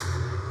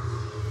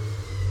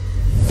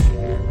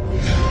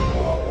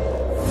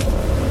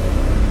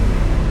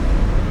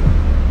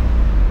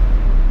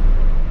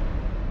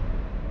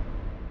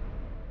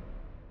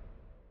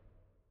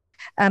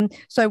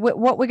So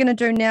what we're going to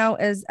do now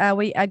is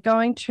we are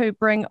going to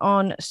bring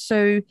on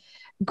Sue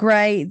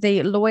Gray,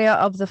 the lawyer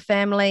of the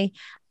family.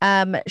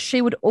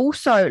 She would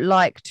also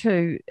like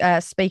to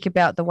speak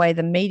about the way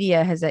the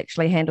media has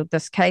actually handled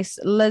this case.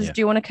 Liz,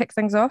 do you want to kick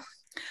things off?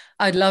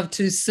 I'd love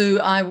to, Sue.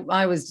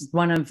 I was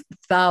one of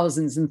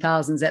thousands and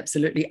thousands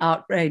absolutely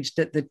outraged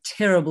at the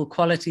terrible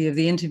quality of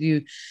the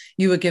interview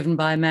you were given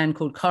by a man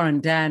called Corin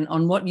Dan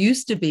on what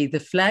used to be the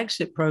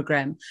flagship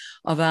program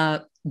of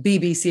our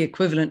BBC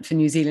equivalent for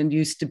New Zealand,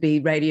 used to be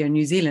Radio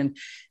New Zealand.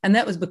 And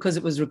that was because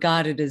it was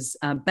regarded as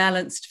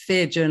balanced,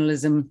 fair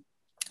journalism,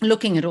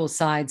 looking at all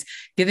sides,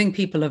 giving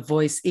people a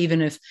voice,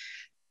 even if,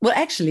 well,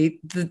 actually,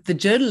 the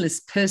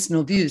journalist's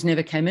personal views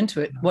never came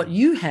into it. What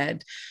you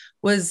had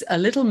was a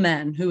little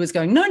man who was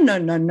going, no,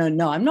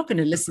 I'm not going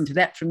to listen to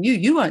that from you.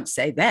 You won't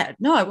say that.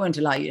 No, I won't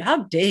allow you.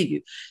 How dare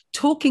you?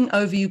 Talking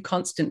over you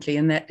constantly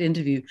in that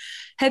interview.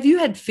 Have you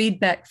had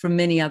feedback from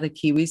many other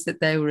Kiwis that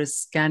they were as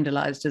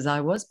scandalized as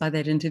I was by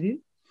that interview?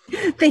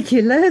 Thank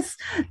you, Liz.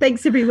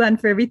 Thanks, everyone,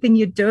 for everything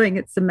you're doing.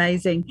 It's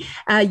amazing.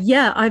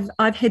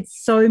 I've had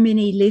so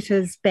many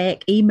letters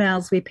back,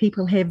 emails where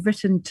people have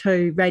written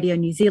to Radio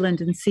New Zealand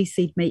and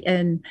CC'd me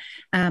in,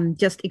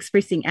 just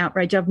expressing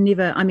outrage. I've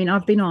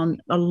been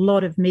on a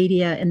lot of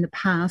media in the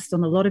past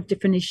on a lot of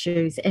different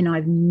issues, and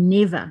I've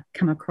never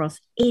come across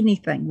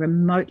anything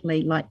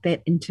remotely like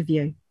that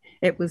interview.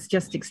 It was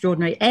just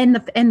extraordinary. And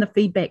the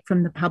feedback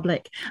from the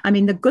public. I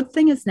mean, the good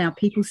thing is now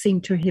people seem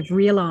to have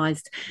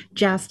realised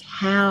just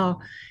how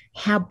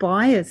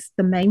biased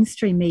the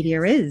mainstream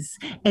media is.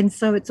 And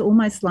so it's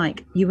almost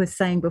like you were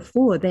saying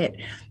before that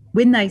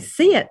when they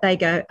see it, they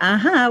go,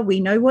 aha, we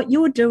know what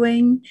you're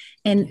doing.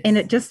 And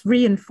it just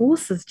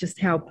reinforces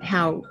just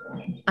how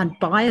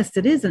unbiased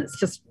it is. And it's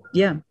just,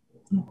 yeah.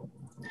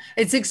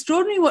 It's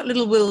extraordinary what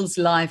Little Will's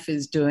life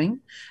is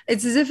doing.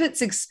 It's as if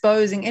it's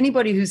exposing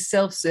anybody who's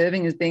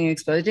self-serving is being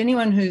exposed.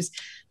 Anyone who's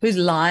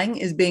lying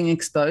is being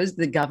exposed,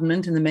 the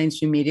government and the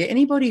mainstream media.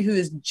 Anybody who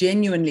is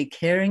genuinely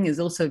caring is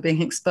also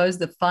being exposed.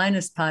 The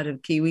finest part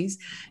of Kiwis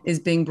is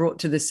being brought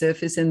to the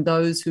surface, and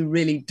those who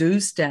really do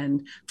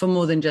stand for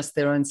more than just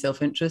their own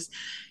self-interest.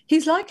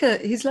 He's like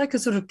a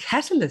sort of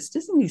catalyst,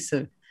 isn't he,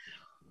 Sue?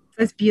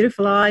 Those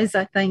beautiful eyes,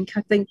 I think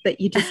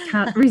that you just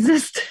can't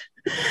resist.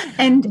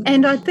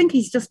 And I think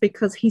he's just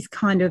because he's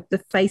kind of the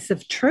face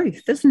of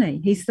truth, isn't he?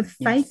 He's the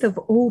face of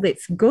all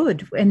that's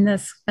good in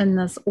this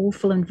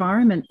awful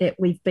environment that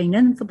we've been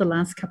in for the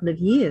last couple of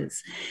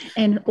years.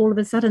 And all of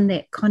a sudden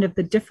that kind of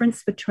the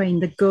difference between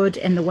the good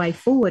and the way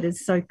forward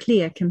is so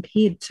clear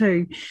compared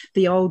to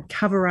the old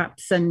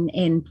cover-ups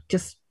and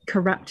just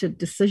corrupted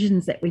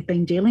decisions that we've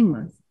been dealing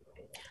with.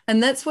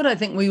 And that's what I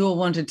think we all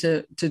wanted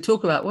to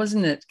talk about,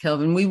 wasn't it,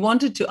 Kelvin? We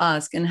wanted to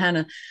ask, and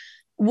Hannah,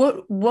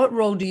 what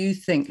role do you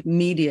think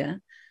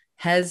media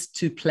has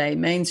to play?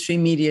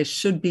 Mainstream media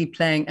should be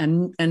playing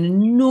an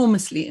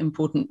enormously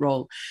important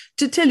role.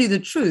 To tell you the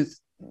truth,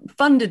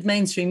 funded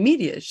mainstream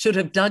media should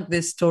have dug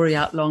this story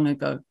out long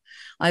ago.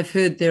 I've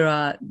heard there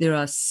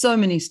are so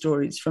many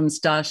stories from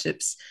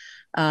Starship's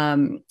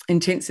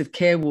intensive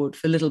care ward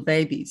for little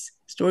babies,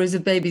 stories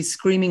of babies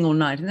screaming all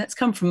night, and that's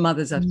come from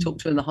mothers I've talked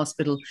to in the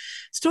hospital,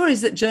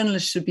 stories that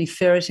journalists should be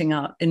ferreting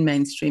out in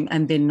mainstream,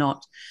 and they're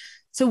not.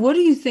 So what do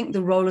you think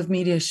the role of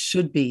media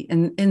should be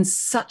in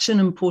such an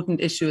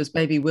important issue as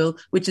Baby Will,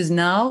 which is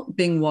now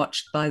being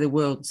watched by the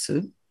world,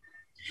 Sue?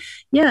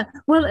 Yeah,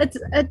 well,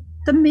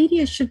 the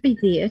media should be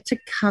there to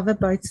cover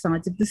both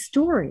sides of the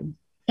story.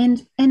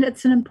 And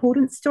it's an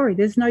important story.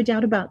 There's no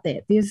doubt about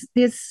that.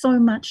 There's so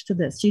much to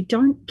this. You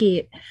don't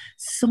get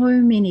so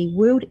many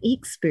world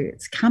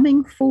experts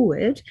coming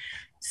forward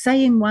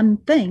saying one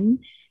thing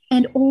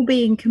and all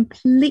being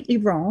completely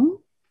wrong.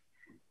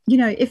 You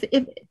know, if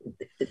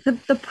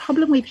the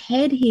problem we've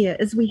had here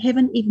is we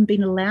haven't even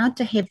been allowed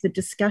to have the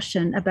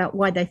discussion about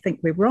why they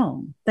think we're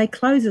wrong. They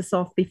close us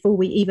off before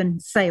we even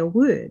say a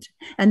word.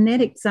 And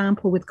that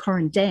example with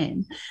Corin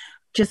Dan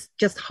just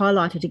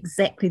highlighted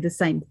exactly the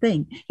same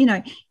thing. You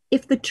know,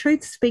 if the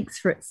truth speaks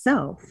for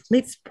itself,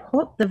 let's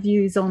put the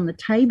views on the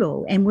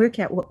table and work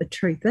out what the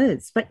truth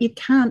is. But you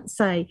can't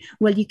say,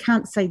 well, you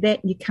can't say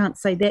that, and you can't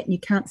say that, and you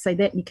can't say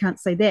that, and you can't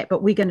say that,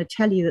 but we're going to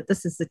tell you that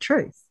this is the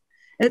truth.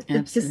 It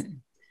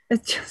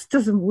just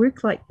doesn't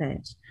work like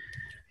that.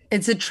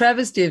 It's a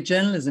travesty of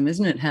journalism,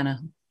 isn't it,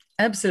 Hannah?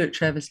 Absolute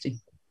travesty.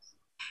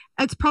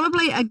 It's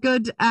probably a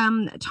good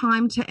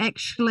time to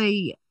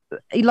actually,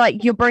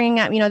 like you're bringing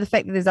up, you know, the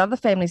fact that there's other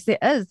families. There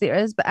is,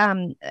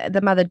 the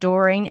mother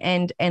Doreen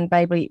and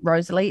baby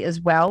Rosalie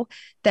as well,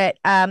 that,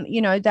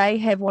 you know, they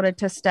have wanted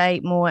to stay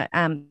more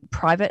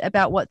private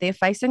about what they're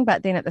facing,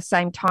 but then at the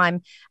same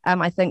time,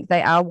 I think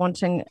they are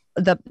wanting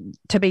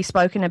to be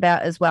spoken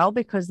about as well,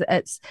 because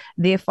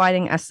they're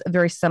fighting a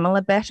very similar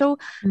battle.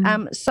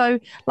 So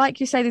like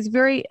you say, there's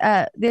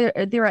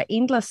there are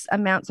endless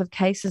amounts of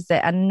cases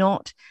that are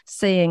not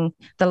seeing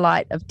the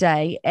light of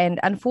day, and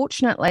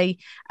unfortunately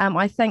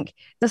I think think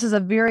this is a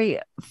very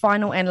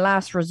final and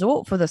last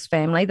resort for this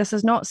family. This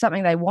is not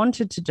something they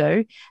wanted to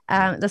do.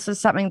 This is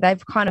something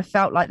they've kind of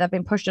felt like they've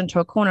been pushed into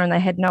a corner and they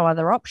had no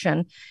other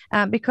option,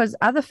 because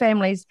other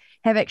families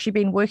have actually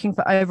been working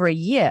for over a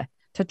year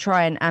to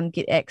try and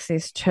get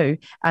access to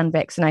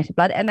unvaccinated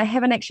blood, and they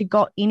haven't actually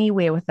got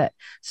anywhere with it.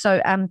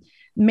 So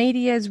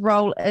media's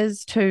role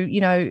is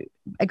to,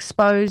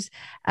 expose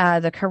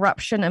the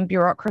corruption and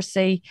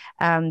bureaucracy,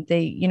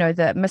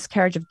 the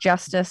miscarriage of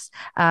justice,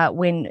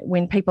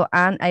 when people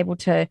aren't able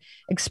to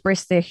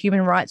express their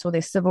human rights or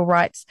their civil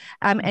rights,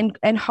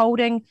 and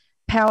holding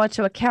power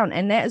to account.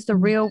 And that is the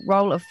real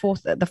role of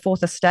the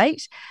fourth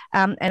estate.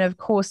 And of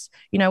course,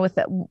 with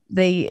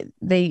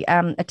the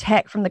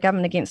attack from the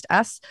government against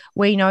us,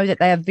 we know that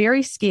they are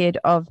very scared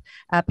of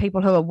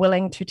people who are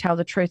willing to tell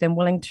the truth and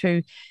willing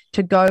to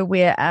go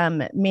where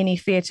many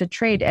fear to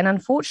tread. And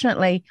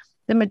unfortunately,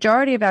 the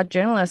majority of our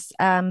journalists,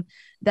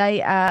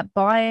 they are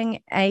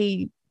buying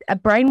a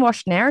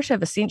brainwashed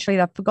narrative. Essentially,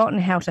 they've forgotten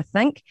how to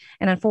think.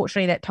 And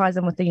unfortunately, that ties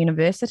in with the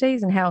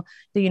universities and how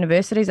the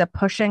universities are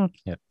pushing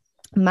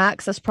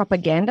Marxist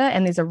propaganda,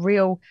 and there's a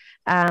real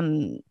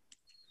agenda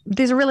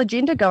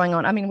going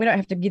on. I mean, we don't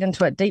have to get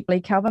into it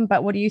deeply, Calvin,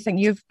 but what do you think?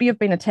 You've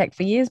been attacked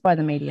for years by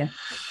the media,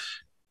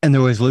 and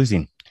they're always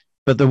losing.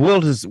 But the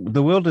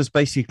world is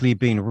basically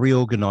being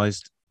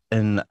reorganized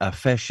in a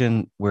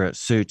fashion where it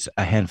suits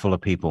a handful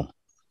of people,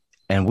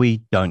 and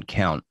we don't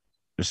count.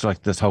 It's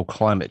like this whole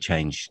climate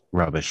change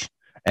rubbish,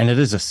 and it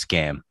is a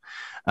scam.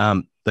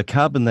 The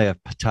carbon they are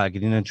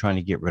targeting and trying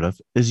to get rid of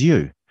is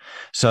you.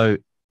 So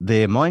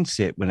their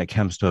mindset when it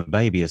comes to a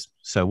baby is,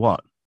 so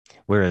what?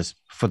 Whereas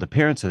for the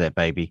parents of that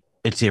baby,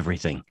 it's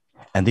everything.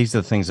 And these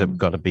are the things that have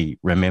got to be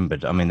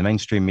remembered. I mean, the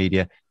mainstream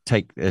media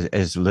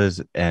as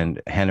Liz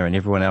and Hannah and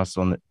everyone else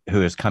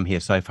who has come here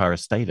so far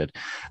has stated,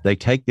 they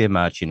take their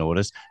marching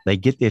orders, they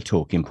get their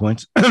talking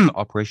points,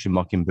 Operation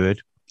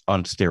Mockingbird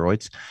on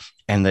steroids,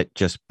 and that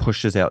just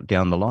pushes out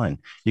down the line.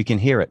 You can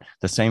hear it,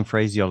 the same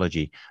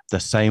phraseology, the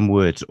same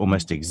words,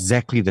 almost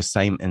exactly the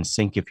same in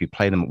sync. If you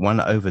play them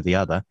one over the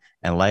other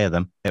and layer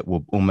them, it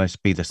will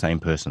almost be the same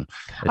person.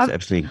 It's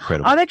absolutely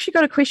incredible. I've actually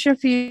got a question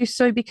for you,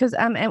 Sue, because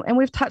and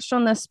we've touched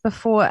on this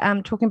before,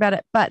 talking about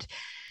it, but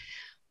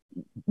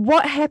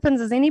what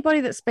happens is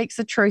anybody that speaks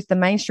the truth, the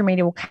mainstream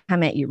media will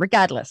come at you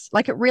regardless.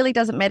 Like, it really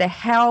doesn't matter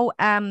how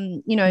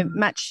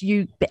much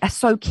you are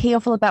so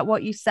careful about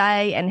what you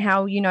say and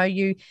how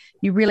you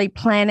really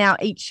plan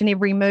out each and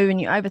every move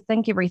and you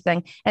overthink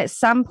everything. At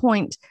some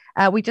point,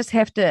 we just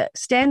have to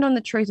stand on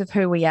the truth of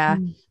who we are,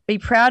 be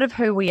proud of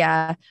who we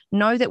are,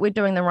 know that we're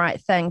doing the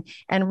right thing,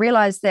 and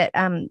realize that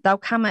they'll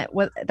come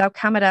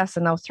at us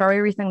and they'll throw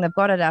everything they've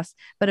got at us,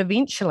 but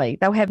eventually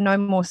they'll have no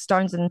more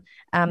stones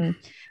and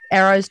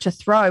arrows to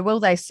throw,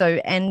 will they,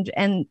 Sue? And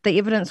the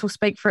evidence will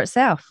speak for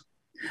itself.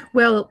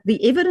 Well,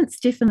 the evidence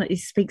definitely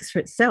speaks for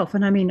itself.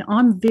 And I mean,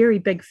 I'm a very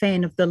big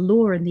fan of the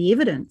law and the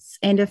evidence.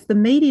 And if the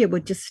media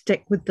would just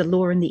stick with the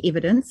law and the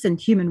evidence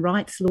and human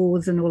rights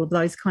laws and all of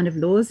those kind of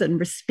laws and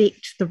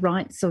respect the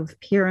rights of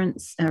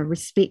parents,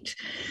 respect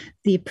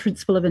the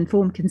principle of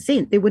informed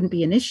consent, there wouldn't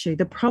be an issue.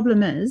 The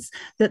problem is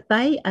that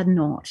they are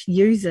not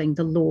using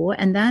the law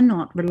and they're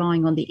not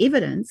relying on the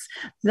evidence.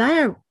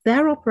 They're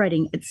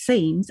operating, it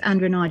seems,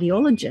 under an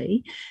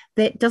ideology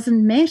that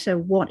doesn't matter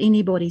what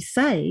anybody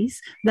says,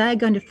 they're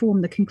going to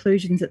form the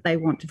conclusions that they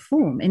want to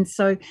form. And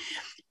so,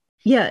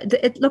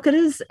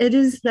 it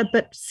is a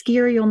bit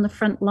scary on the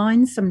front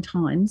lines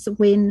sometimes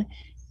when,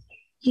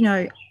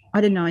 I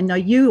don't know, I know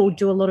you all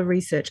do a lot of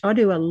research. I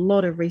do a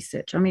lot of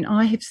research. I mean,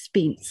 I have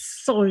spent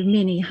so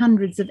many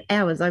hundreds of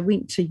hours. I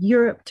went to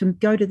Europe to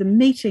go to the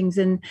meetings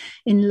in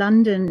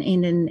London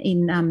and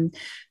in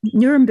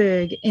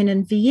Nuremberg and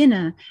in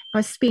Vienna.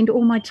 I spend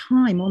all my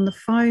time on the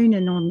phone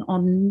and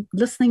on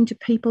listening to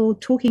people,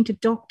 talking to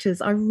doctors.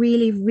 I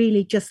really,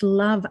 really just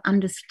love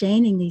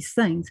understanding these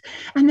things.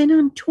 And then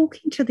I'm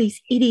talking to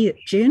these idiot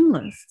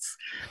journalists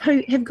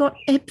who have got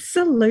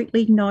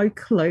absolutely no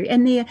clue,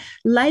 and they're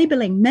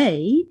labeling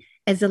me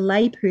as a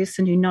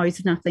layperson who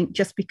knows nothing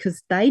just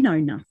because they know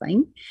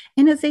nothing,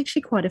 and it's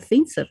actually quite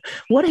offensive.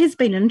 What has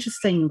been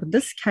interesting with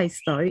this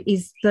case, though,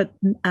 is that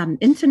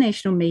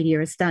international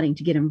media is starting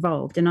to get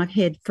involved, and I've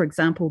had, for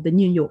example, the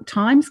New York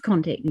Times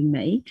contacting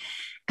me,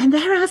 and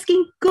they're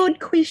asking good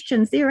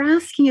questions. They're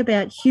asking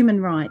about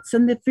human rights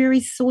and the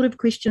very sort of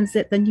questions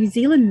that the New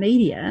Zealand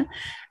media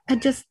are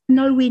just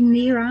nowhere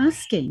near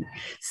asking.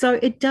 So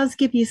it does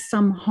give you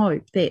some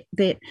hope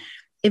that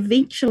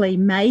eventually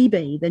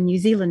maybe the New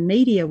Zealand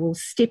media will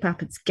step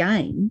up its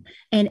game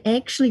and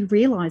actually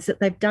realise that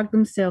they've dug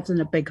themselves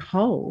in a big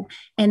hole,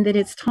 and that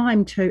it's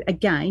time to,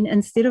 again,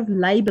 instead of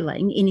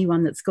labelling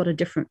anyone that's got a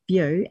different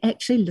view,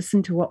 actually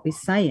listen to what we're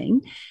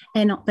saying.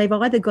 And they've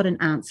either got an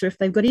answer, if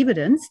they've got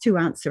evidence to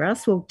answer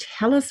us, well,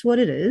 tell us what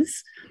it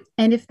is.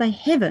 And if they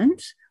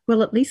haven't,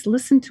 well, at least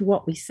listen to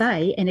what we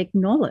say and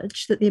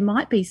acknowledge that there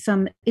might be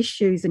some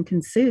issues and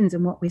concerns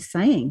in what we're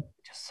saying.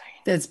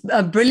 That's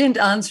a brilliant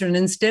answer. And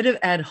instead of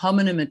ad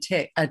hominem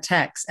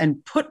attacks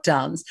and put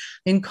downs,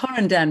 then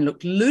Corin Dan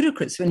looked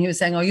ludicrous when he was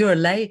saying, oh, you're a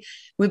lay,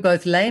 we're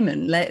both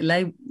laymen,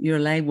 you're a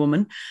lay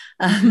woman.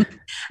 And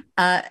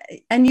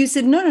you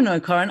said, no,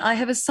 Corin, I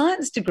have a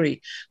science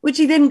degree, which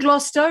he then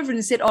glossed over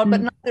and said, oh,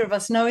 but neither of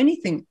us know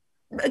anything.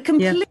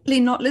 Completely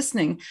not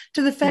listening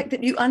to the fact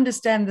that you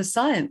understand the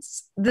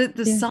science,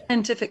 the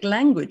scientific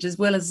language as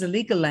well as the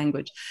legal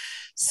language.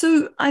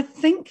 So I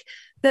think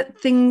that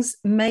things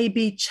may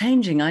be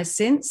changing. I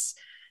sense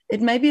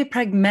it may be a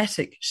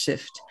pragmatic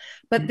shift,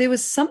 but there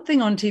was something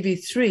on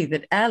TV3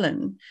 that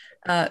Alan,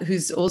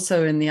 who's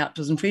also in the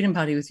Outdoors and Freedom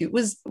Party with you,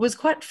 was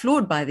quite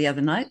floored by the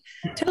other night.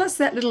 Tell us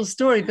that little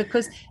story,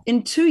 because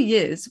in 2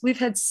 years, we've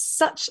had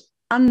such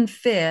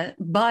unfair,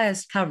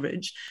 biased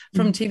coverage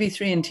from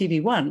TV3 and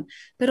TV1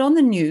 that on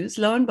the news,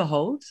 lo and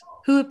behold,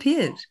 who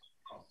appeared?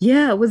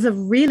 Yeah, it was a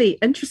really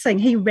interesting.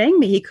 He rang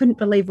me. He couldn't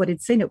believe what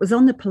he'd seen. It was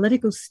on the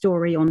political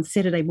story on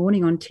Saturday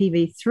morning on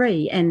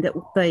TV3, and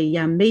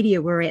the media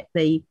were at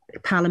the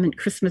Parliament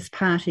Christmas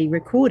party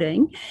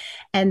recording,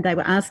 and they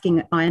were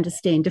asking, I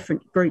understand,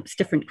 different groups,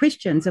 different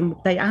questions. And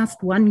they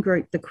asked one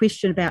group the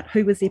question about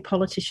who was their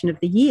politician of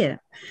the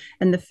year.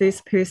 And the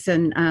first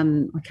person,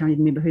 I can't even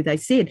remember who they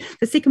said.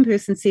 The second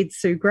person said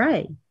Sue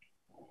Gray.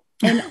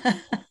 And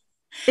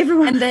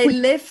and they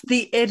left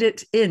the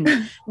edit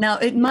in. Now,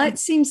 it might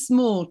seem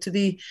small to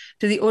the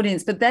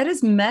audience, but that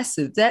is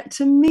massive. That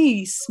to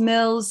me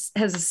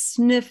has a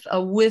sniff,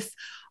 a whiff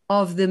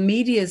of the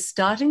media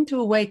starting to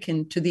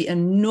awaken to the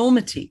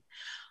enormity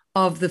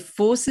of the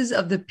forces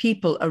of the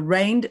people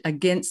arraigned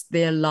against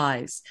their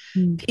lies.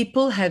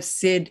 People have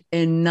said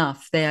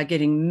enough. They are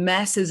getting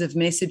masses of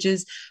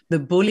messages. The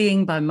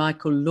bullying by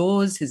Michael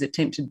Laws, his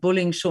attempted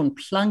bullying, Sean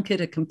Plunkett,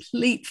 a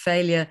complete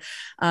failure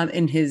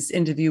in his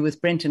interview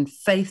with Brenton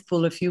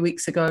Faithful a few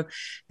weeks ago.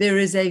 There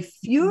is a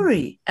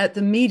fury at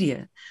the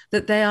media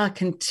that they are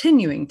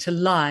continuing to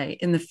lie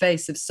in the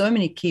face of so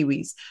many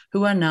Kiwis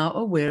who are now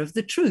aware of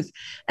the truth.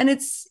 And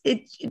it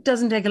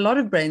doesn't take a lot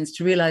of brains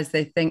to realize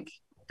they think,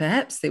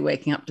 perhaps they're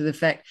waking up to the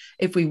fact,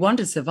 if we want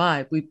to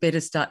survive, we better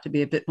start to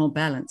be a bit more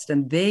balanced.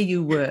 And there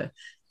you were,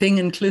 being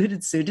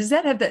included, Sue. Does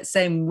that have that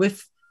same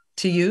whiff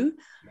to you?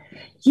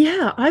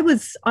 Yeah, I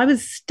was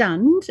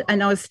stunned,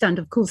 and I was stunned,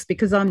 of course,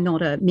 because I'm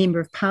not a member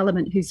of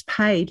Parliament who's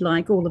paid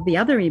like all of the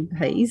other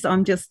MPs.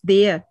 I'm just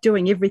there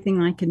doing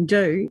everything I can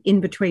do in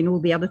between all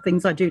the other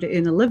things I do to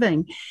earn a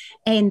living.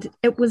 And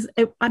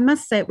I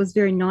must say, it was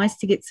very nice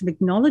to get some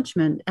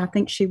acknowledgement. I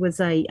think she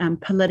was a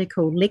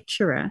political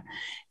lecturer.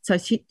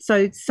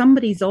 So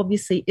somebody's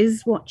obviously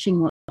is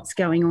watching what's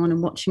going on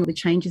and watching all the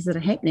changes that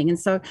are happening. And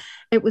so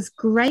it was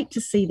great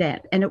to see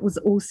that. And it was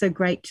also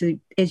great to,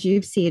 as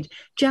you've said,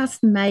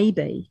 just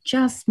maybe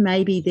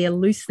they're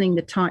loosening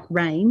the tight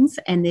reins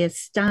and they're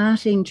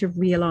starting to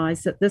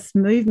realise that this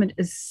movement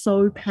is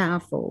so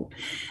powerful.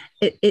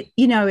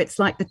 It's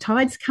like the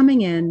tide's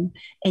coming in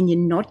and you're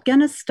not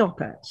going to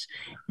stop it.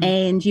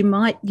 And you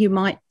might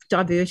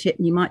divert it,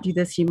 and you might do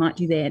this, you might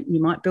do that,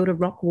 you might build a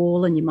rock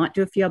wall, and you might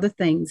do a few other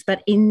things,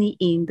 but in the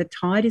end the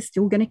tide is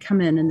still going to come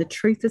in and the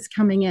truth is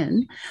coming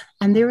in.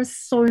 And there are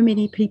so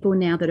many people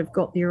now that have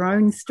got their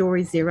own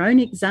stories, their own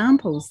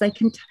examples they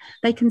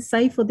can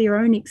say for their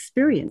own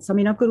experience. I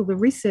mean, I've got all the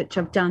research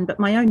I've done, but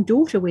my own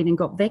daughter went and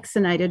got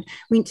vaccinated,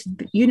 went to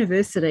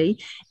university,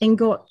 and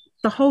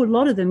the whole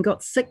lot of them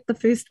got sick the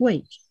first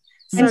week.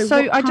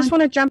 So I just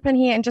want to jump in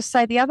here and just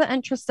say the other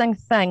interesting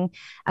thing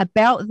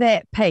about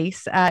that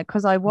piece,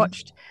 because I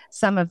watched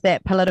some of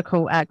that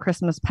political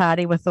Christmas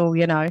party with all,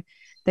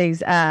 these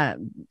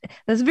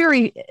this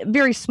very,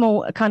 very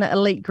small kind of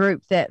elite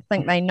group that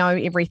think they know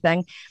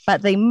everything.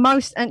 But the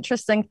most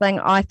interesting thing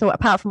I thought,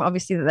 apart from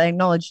obviously that they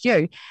acknowledged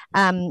you,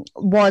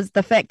 was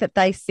the fact that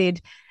they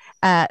said,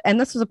 and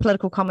this was a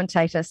political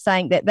commentator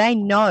saying that they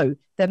know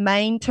the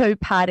main two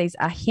parties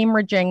are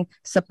hemorrhaging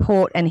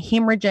support and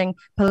hemorrhaging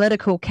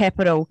political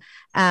capital.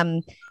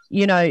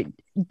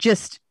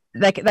 Just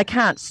they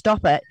can't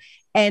stop it.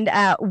 And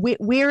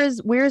where is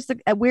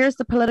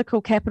the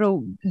political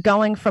capital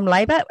going from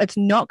Labor? It's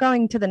not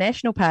going to the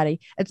National Party.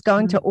 It's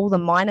going to all the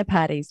minor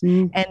parties,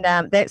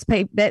 and that's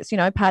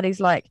parties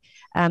like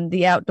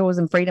the Outdoors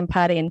and Freedom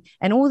Party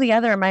and all the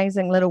other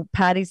amazing little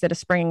parties that are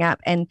springing up.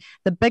 And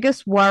the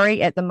biggest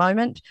worry at the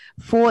moment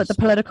for the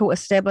political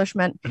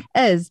establishment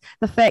is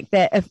the fact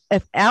that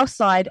if our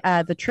side,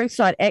 the Truth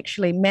side,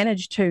 actually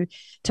managed to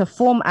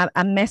form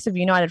a massive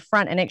united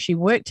front and actually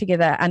work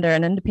together under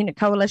an independent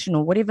coalition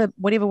or whatever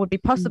would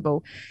be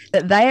possible,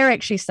 that they are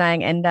actually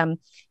saying, and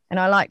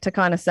I like to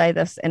kind of say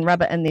this and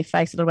rub it in their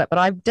face a little bit, but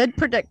I did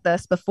predict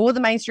this before the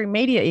mainstream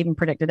media even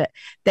predicted it,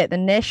 that the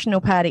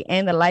National Party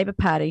and the Labor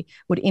Party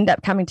would end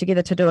up coming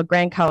together to do a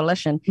grand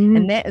coalition.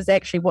 And that is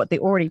actually what they're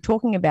already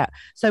talking about.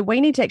 So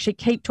we need to actually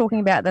keep talking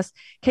about this,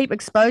 keep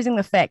exposing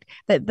the fact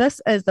that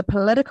this is the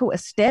political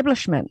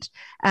establishment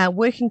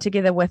working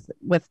together with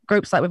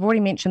groups like we've already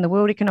mentioned, the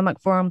World Economic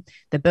Forum,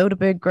 the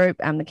Bilderberg Group,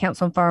 the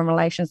Council on Foreign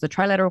Relations, the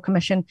Trilateral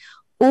Commission,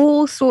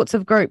 all sorts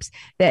of groups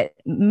that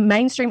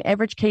mainstream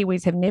average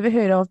Kiwis have never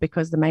heard of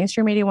because the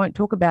mainstream media won't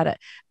talk about it.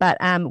 But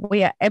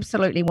we are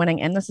absolutely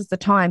winning, and this is the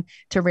time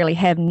to really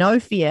have no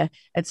fear.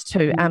 It's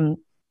to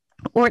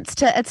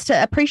it's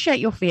to appreciate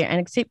your fear and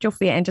accept your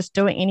fear and just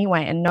do it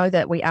anyway and know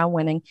that we are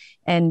winning.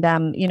 And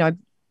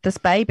this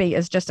baby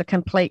is just a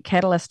complete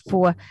catalyst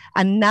for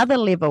another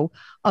level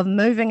of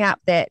moving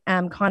up that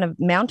kind of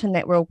mountain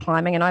that we're all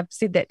climbing. And I've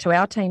said that to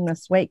our team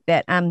this week,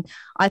 that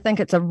I think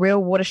it's a real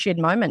watershed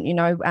moment,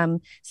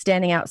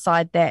 standing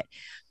outside that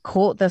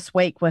court this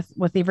week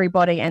with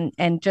everybody,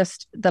 and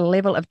just the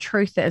level of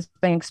truth that is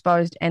being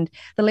exposed, and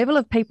the level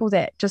of people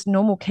that just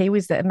normal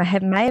Kiwis that may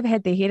have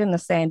had their head in the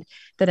sand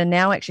that are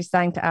now actually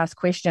starting to ask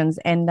questions.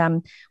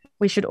 And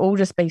we should all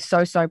just be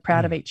so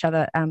proud of each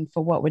other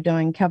for what we're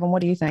doing. Calvin,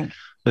 what do you think?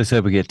 Let's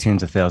hope we get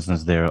tens of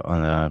thousands there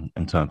on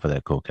in time for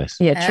that court case.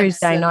 Yeah,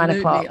 Tuesday,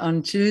 Absolutely, 9:00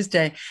 on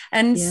Tuesday.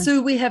 And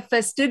Sue, we have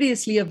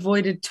fastidiously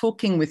avoided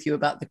talking with you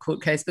about the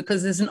court case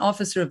because as an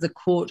officer of the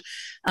court,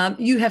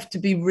 you have to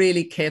be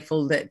really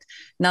careful that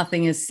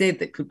nothing is said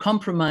that could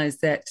compromise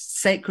that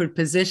sacred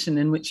position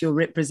in which you're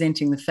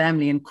representing the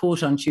family in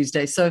court on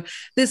Tuesday. So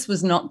this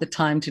was not the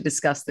time to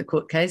discuss the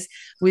court case.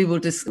 We'll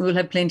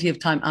have plenty of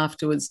time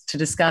afterwards to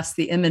discuss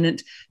the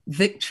imminent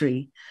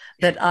victory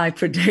that I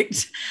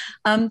predict.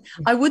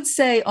 I would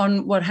say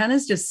on what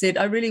Hannah's just said,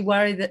 I really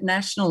worry that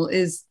National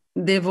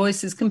their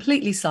voice is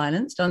completely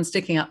silenced on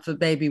sticking up for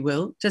baby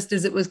Will, just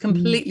as it was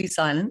completely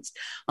silenced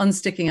on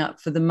sticking up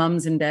for the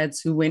mums and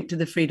dads who went to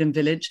the Freedom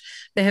Village.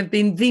 They have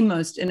been the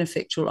most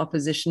ineffectual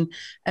opposition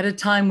at a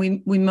time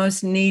we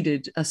most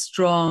needed a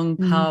strong,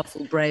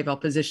 powerful, brave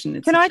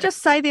opposition. Can I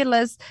just say there,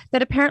 Liz,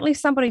 that apparently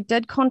somebody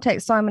did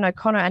contact Simon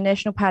O'Connor, a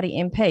National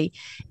Party MP,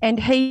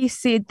 and he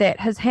said that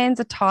his hands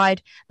are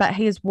tied, but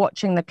he is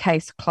watching the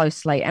case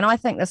closely. And I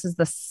think this is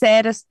the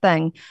saddest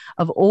thing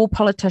of all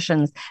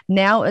politicians.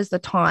 Now is the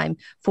time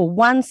for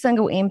one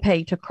single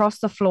MP to cross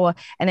the floor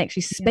and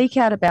actually speak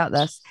out about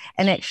this,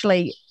 and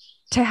actually,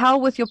 to hell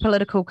with your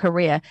political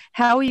career.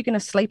 How are you going to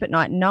sleep at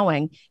night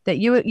knowing that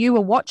you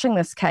were watching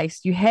this case,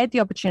 you had the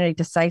opportunity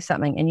to say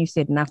something and you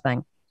said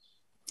nothing?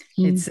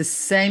 It's the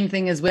same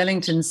thing as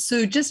Wellington.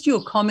 Sue, just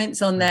your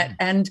comments on that,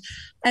 and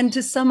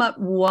to sum up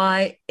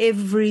why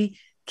every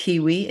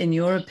Kiwi, in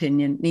your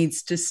opinion,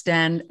 needs to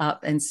stand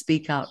up and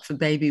speak out for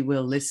baby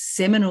Will, this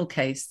seminal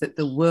case that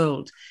the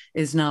world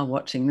is now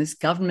watching. This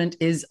government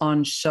is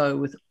on show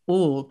with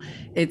all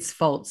its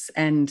faults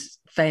and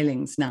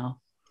failings now.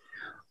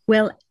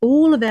 Well,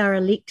 all of our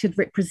elected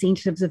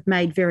representatives have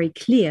made very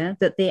clear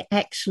that they're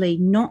actually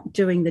not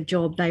doing the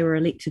job they were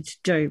elected to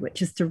do,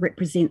 which is to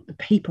represent the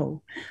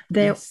people.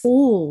 They're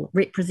all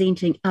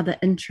representing other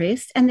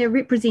interests, and they're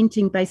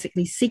representing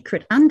basically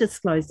secret,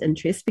 undisclosed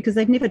interests because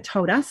they've never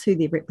told us who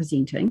they're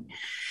representing.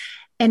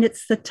 And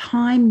it's the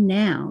time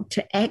now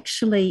to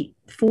actually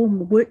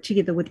work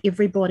together with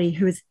everybody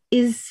who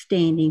is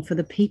standing for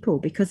the people,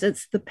 because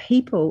it's the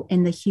people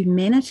and the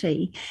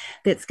humanity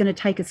that's going to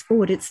take us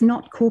forward. It's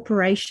not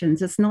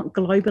corporations, it's not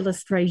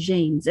globalist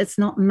regimes, it's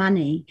not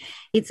money.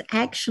 It's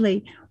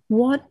actually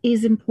what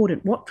is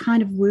important, what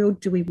kind of world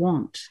do we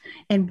want?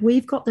 And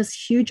we've got this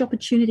huge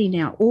opportunity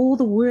now. All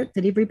the work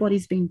that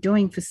everybody's been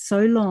doing for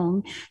so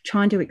long,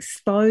 trying to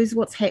expose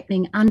what's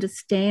happening,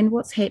 understand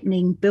what's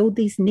happening, build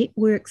these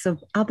networks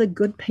of other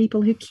good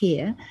people who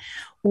care.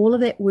 All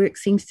of that work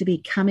seems to be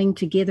coming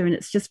together, and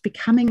it's just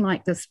becoming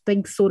like this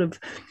big sort of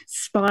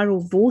spiral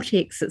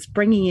vortex that's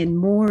bringing in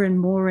more and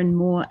more and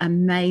more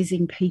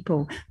amazing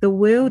people. The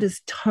world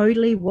is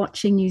totally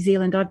watching New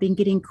Zealand. I've been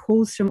getting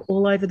calls from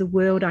all over the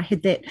world. I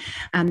had that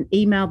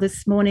email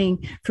this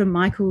morning from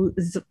Michael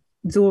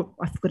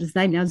I forgot his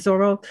name now,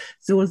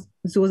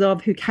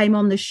 Zorzov, who came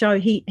on the show.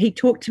 He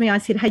talked to me. I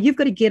said, hey, you've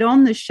got to get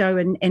on the show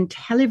and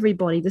tell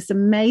everybody this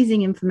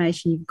amazing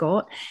information you've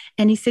got.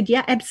 And he said,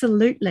 yeah,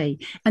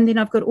 absolutely. And then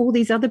I've got all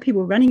these other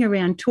people running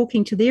around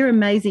talking to their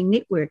amazing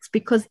networks,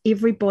 because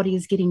everybody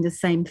is getting the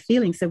same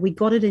feeling. So we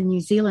got it in New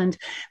Zealand,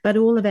 but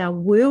all of our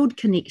world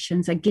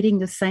connections are getting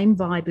the same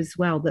vibe as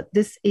well, that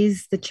this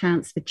is the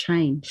chance for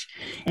change.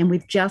 And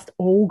we've just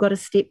all got to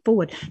step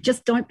forward.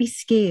 Just don't be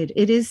scared.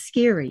 It is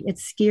scary.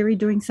 It's scary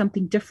doing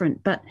something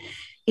different, but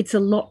it's a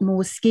lot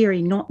more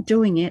scary not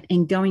doing it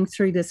and going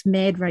through this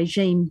mad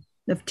regime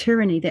of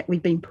tyranny that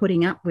we've been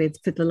putting up with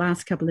for the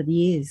last couple of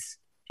years.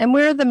 And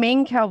where are the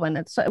men,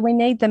 Calvin? We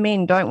need the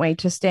men, don't we,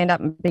 to stand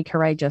up and be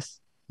courageous?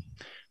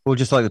 Well,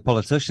 just like the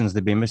politicians,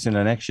 they've been missing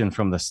in action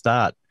from the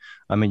start.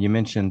 I mean, you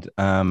mentioned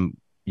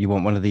you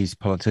want one of these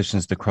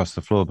politicians to cross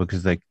the floor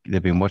because they've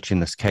been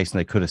watching this case and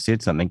they could have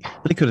said something.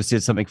 They could have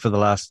said something for the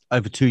last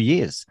over 2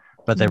 years,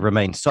 but they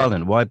remained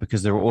silent. Why?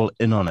 Because they're all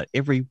in on it.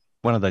 Every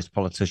one of those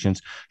politicians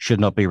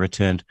should not be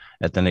returned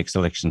at the next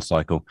election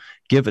cycle.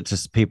 Give it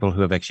to people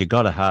who have actually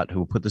got a heart, who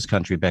will put this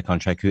country back on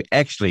track, who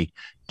actually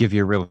give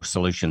you real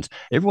solutions.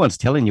 Everyone's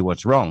telling you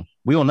what's wrong.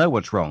 We all know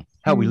what's wrong,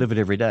 how we live it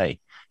every day.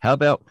 How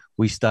about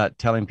we start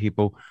telling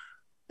people,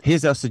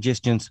 here's our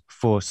suggestions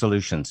for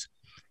solutions.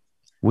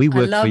 We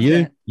work for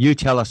you. You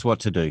tell us what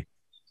to do.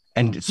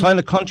 and sign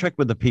a contract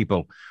with the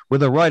people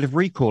with a right of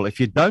recall. If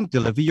you don't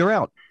deliver, you're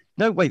out.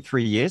 Don't wait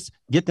 3 years.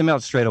 Get them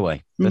out straight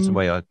away. That's the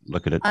way I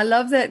look at it. I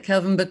love that,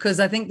 Kelvin, because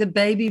I think the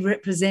baby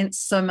represents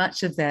so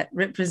much of that.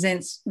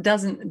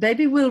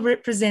 Baby will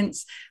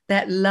represents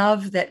that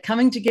love, that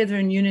coming together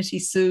in unity,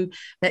 Sue,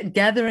 that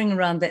gathering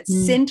around that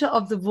center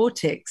of the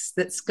vortex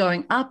that's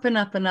going up and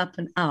up and up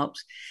and out,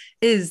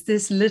 is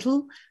this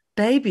little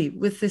baby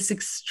with this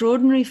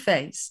extraordinary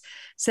face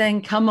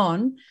saying, come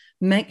on,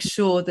 make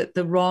sure that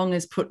the wrong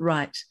is put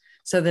right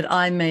so that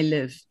I may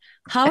live.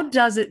 How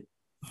does it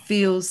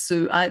feel,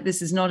 Sue?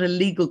 This is not a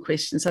legal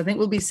question, so I think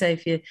we'll be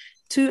safe here,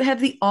 to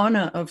have the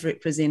honor of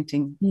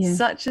representing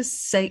such a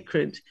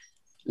sacred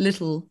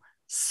little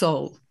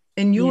soul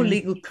in your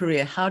legal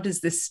career. How does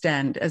this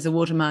stand as a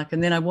watermark?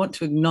 And then I want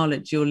to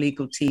acknowledge your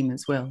legal team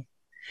as well.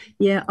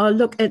 Yeah. Oh,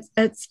 look, it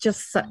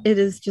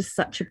is just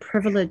such a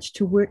privilege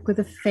to work with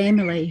a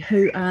family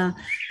who are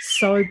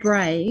so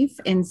brave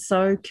and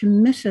so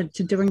committed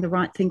to doing the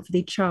right thing for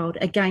their child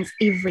against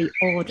every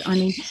odd. I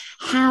mean,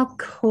 how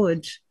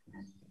could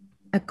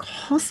a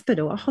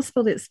hospital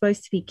that's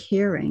supposed to be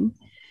caring,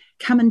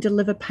 come and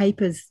deliver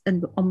papers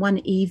on one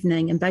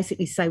evening and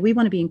basically say, we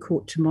want to be in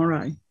court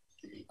tomorrow?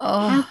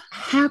 Oh.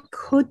 How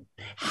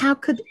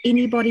could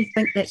anybody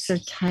think that's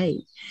okay?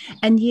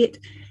 And yet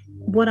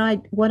what I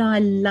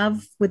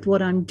love with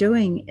what I'm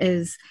doing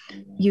is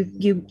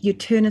you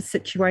turn a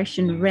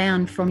situation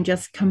around from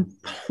just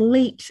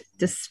complete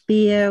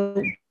despair,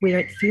 where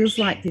it feels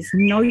like there's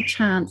no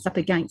chance up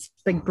against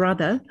Big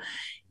Brother,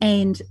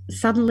 and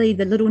suddenly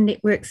the little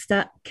networks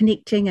start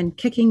connecting and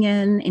kicking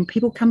in, and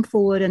people come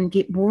forward and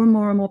get more and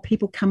more and more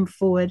people come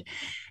forward.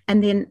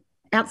 And then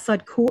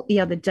outside court the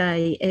other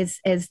day, as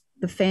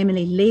the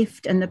family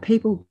left and the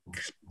people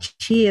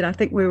cheered, I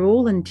think we were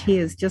all in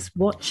tears just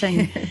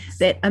watching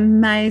that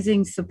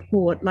amazing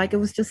support. Like, it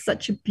was just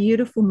such a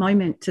beautiful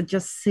moment to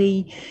just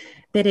see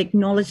that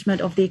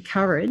acknowledgement of their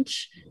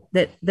courage,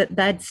 that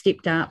they'd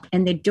stepped up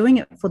and they're doing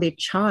it for their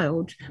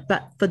child,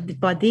 but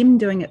by them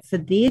doing it for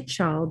their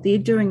child, they're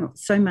doing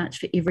so much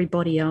for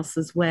everybody else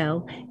as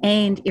well.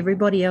 And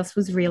everybody else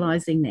was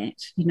realizing that,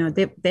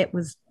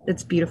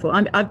 it's beautiful.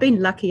 I've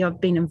been lucky. I've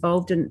been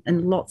involved in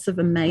lots of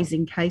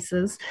amazing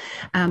cases.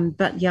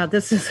 But yeah,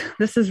 this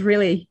is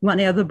really one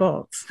out of the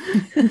box.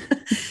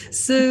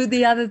 So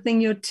the other thing,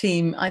 your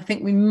team, I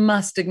think we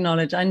must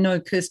acknowledge, I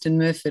know Kirsten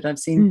Murfitt, I've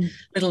seen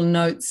little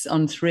notes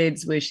on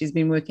threads where she's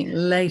been working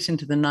late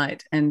into the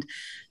night, and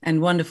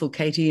wonderful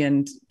Katie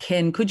and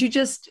Ken. Could you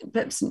just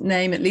perhaps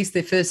name at least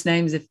their first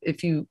names,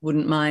 if you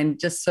wouldn't mind,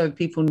 just so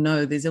people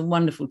know there's a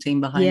wonderful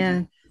team behind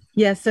you?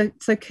 Yeah, so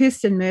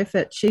Kirsten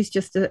Murfitt, she's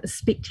just a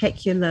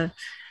spectacular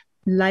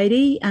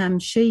lady.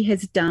 She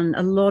has done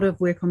a lot of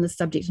work on the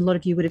subject. A lot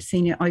of you would have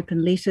seen her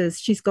open letters.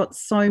 She's got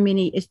so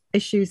many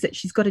issues that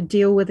she's got to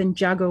deal with and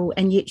juggle,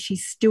 and yet she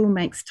still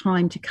makes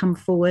time to come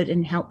forward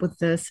and help with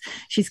this.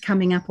 She's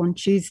coming up on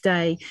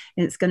Tuesday,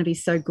 and it's going to be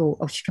so good.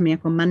 Oh, she's coming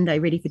up on Monday,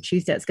 ready for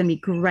Tuesday. It's going to be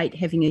great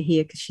having her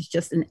here because she's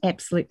just an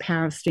absolute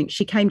power of strength.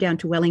 She came down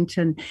to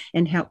Wellington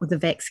and helped with the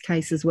Vax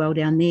case as well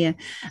down there.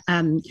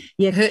 Her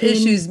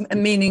issues,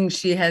 meaning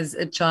she has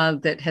a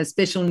child that has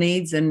special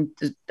needs and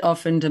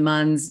often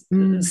demands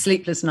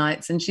sleepless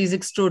nights, and she's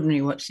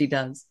extraordinary what she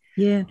does.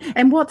 Yeah.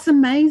 And what's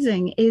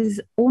amazing is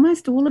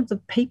almost all of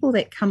the people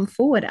that come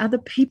forward are the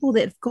people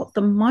that have got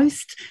the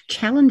most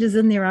challenges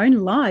in their own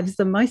lives,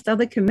 the most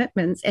other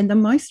commitments, and the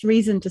most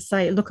reason to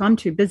say, look, I'm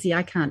too busy,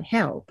 I can't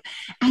help.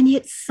 And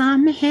yet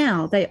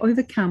somehow they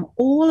overcome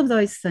all of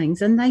those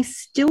things and they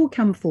still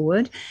come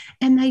forward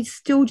and they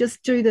still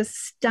just do this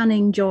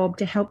stunning job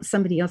to help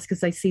somebody else because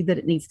they see that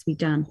it needs to be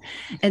done.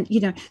 And,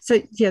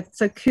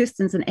 so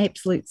Kirsten's an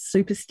absolute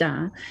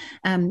superstar.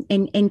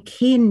 And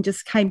Ken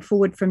just came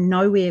forward from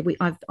nowhere.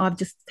 I've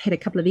just had a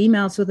couple of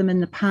emails with him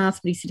in the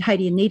past, but he said, hey,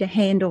 do you need a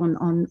hand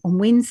on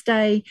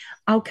Wednesday?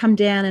 I'll come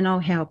down and I'll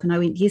help. And I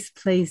went, yes,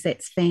 please,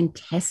 that's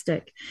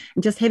fantastic.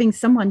 And just having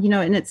someone,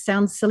 and it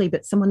sounds silly,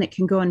 but someone that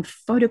can go and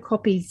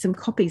photocopy some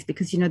copies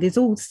because, there's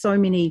all so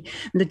many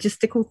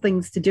logistical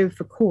things to do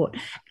for court.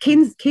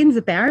 Ken's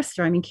a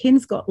barrister. I mean,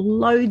 Ken's got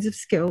loads of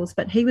skills,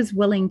 but he was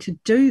willing to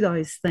do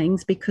those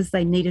things because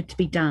they needed to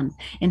be done.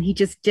 And he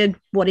just did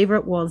whatever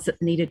it was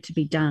that needed to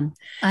be done.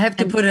 I have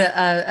to put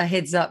a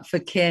heads up for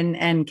Ken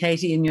and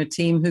Katie and your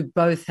team, who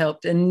both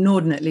helped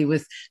inordinately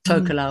with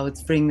Tokelau,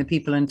 with freeing the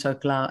people in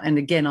Tokelau, and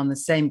again on the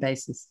same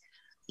basis.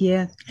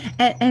 Yeah,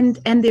 and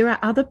there are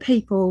other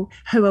people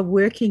who are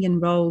working in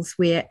roles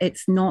where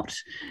it's not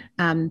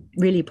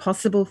really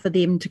possible for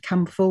them to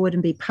come forward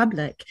and be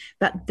public,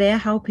 but they're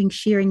helping,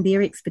 sharing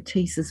their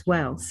expertise as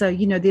well. So,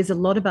 there's a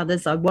lot of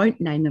others, I won't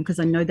name them because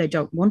I know they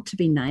don't want to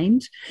be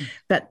named,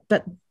 but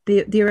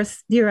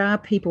there are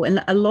people,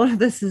 and a lot of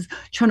this is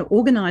trying to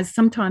organise.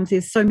 Sometimes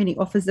there's so many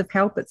offers of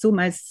help, it's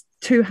almost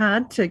too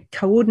hard to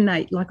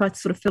coordinate. Like, I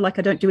sort of feel like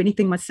I don't do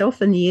anything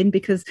myself in the end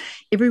because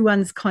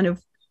everyone's kind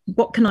of,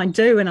 what can I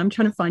do? And I'm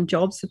trying to find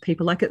jobs for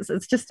people. Like,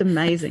 it's just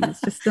amazing.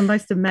 It's just the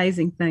most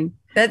amazing thing.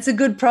 That's a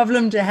good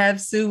problem to have,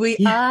 Sue. We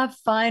are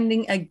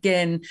finding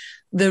again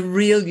the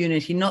real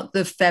unity, not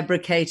the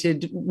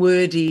fabricated,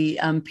 wordy,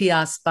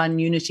 PR spun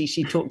unity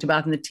she talked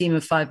about in the team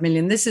of 5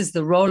 million. This is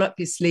the roll up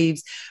your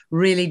sleeves,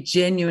 really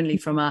genuinely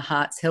from our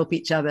hearts, help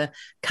each other,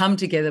 come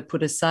together,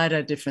 put aside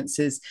our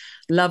differences,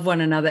 love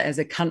one another as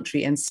a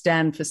country, and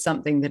stand for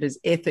something that is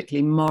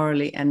ethically,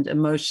 morally, and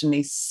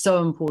emotionally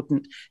so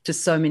important to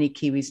so many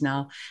Kiwis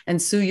now. And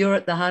Sue, you're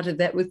at the heart of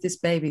that with this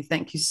baby.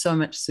 Thank you so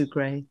much, Sue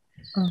Gray.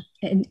 Oh,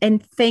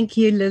 and thank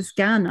you, Liz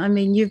Gunn. I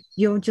mean,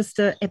 you're just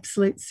an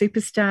absolute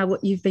superstar,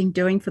 what you've been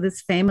doing for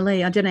this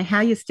family. I don't know how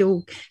you're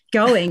still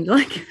going.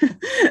 Like,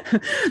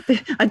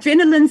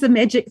 adrenaline's a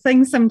magic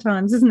thing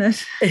sometimes, isn't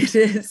it? It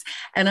is.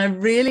 And I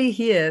really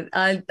hear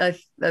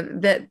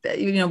that,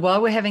 you know,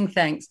 while we're having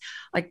thanks,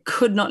 I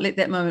could not let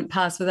that moment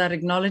pass without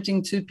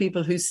acknowledging two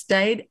people who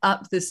stayed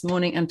up this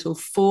morning until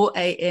 4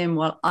 a.m.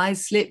 while I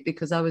slept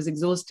because I was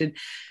exhausted.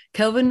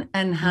 Kelvin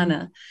and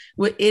Hannah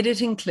were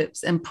editing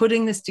clips and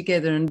putting this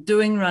together and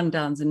doing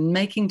rundowns and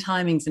making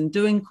timings and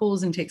doing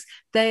calls and texts.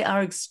 They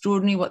are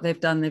extraordinary what they've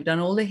done. They've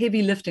done all the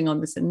heavy lifting on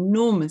this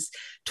enormous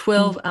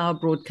 12-hour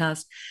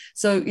broadcast.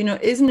 So, you know,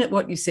 isn't it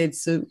what you said,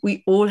 Sue?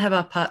 We all have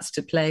our parts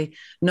to play,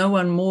 no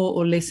one more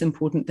or less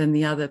important than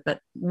the other.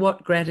 But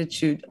what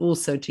gratitude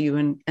also to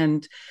you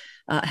and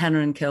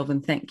Hannah and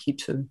Kelvin. Thank you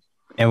too.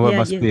 And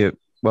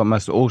what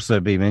must also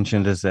be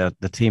mentioned is that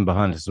the team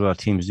behind us as well,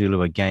 Team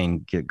Zulu,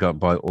 again, got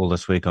by all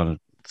this week on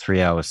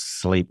 3 hours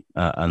sleep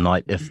a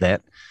night, if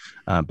that.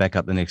 Back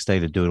up the next day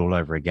to do it all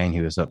over again.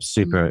 He was up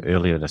super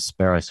early at a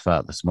sparrow's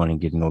fart this morning,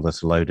 getting all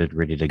this loaded,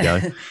 ready to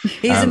go.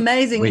 He's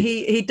amazing.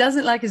 He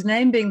doesn't like his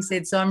name being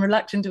said, so I'm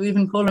reluctant to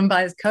even call him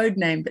by his code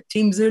name, but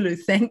Team Zulu,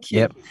 thank you.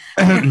 Yep.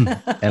 And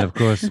of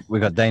course, we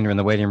got Dana in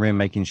the waiting room,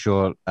 making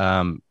sure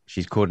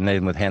she's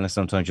coordinating with Hannah.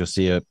 Sometimes you'll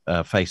see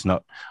her face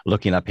not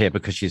looking up here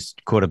because she's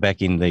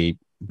quarterbacking the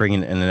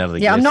bringing in and out of the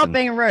guests. I'm not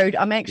being rude.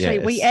 I'm actually,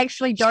 we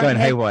actually don't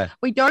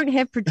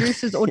have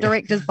producers or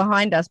directors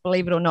behind us,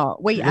 believe it or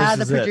not. We are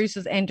the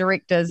producers and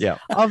directors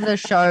of the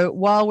show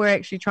while we're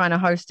actually trying to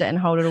host it and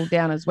hold it all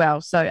down as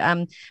well.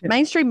 So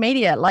mainstream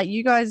media, like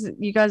you guys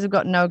have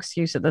got no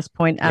excuse at this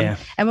point. And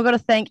we've got to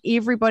thank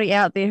everybody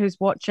out there who's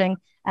watching.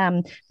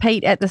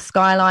 Pete at the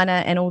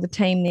Skyliner and all the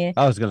team there.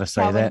 I was going to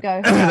say that.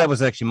 That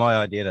was actually my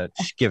idea to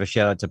give a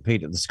shout out to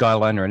Pete at the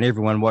Skyliner and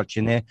everyone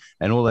watching there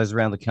and all those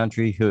around the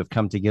country who have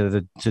come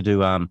together to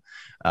do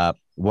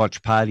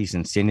watch parties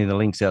and sending the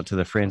links out to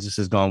their friends. This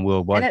has gone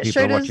worldwide.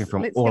 People are watching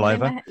from all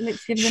over.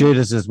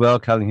 Shooters as well.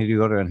 Carly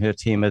Hidegota and her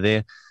team are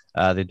there.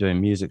 They're doing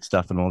music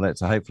stuff and all that.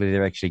 So hopefully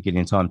they're actually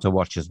getting time to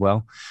watch as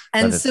well.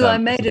 And Sue, I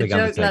made a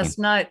joke last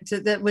night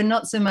that we're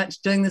not so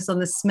much doing this on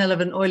the smell of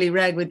an oily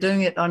rag. We're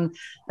doing it on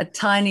a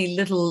tiny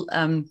little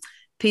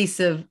piece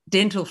of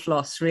dental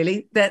floss,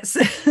 really. That's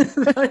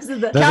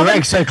the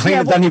rag's so clean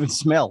it doesn't even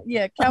smell.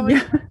 Yeah, Calvin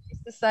used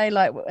to say,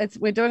 like,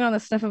 we're doing on the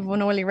sniff of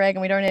an oily rag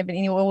and we don't have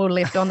any oil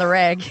left on the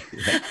rag.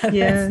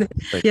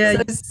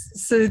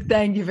 So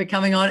thank you for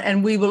coming on,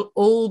 and we will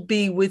all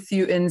be with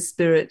you in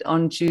spirit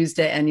on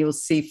Tuesday, and you'll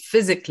see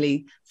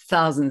physically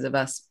thousands of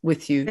us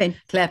with you,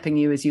 clapping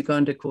you as you go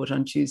into court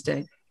on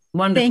Tuesday.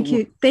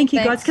 Wonderful. Thank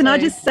you, guys. Can I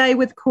just say,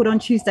 with court on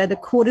Tuesday, the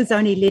court is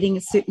only letting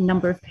a certain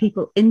number of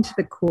people into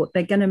the court.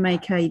 They're going to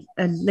make a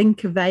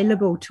link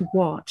available to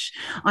watch.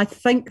 I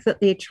think that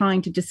they're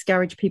trying to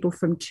discourage people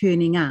from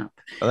turning up.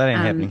 Well, that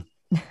ain't happening.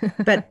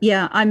 But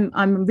yeah,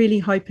 I'm really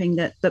hoping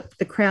that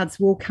the crowds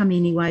will come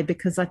anyway,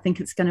 because I think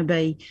it's going to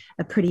be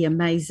a pretty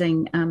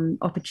amazing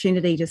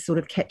opportunity to sort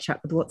of catch up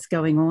with what's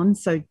going on.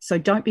 So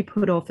don't be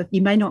put off if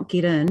you may not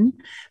get in,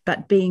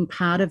 but being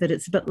part of it,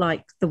 it's a bit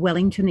like the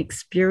Wellington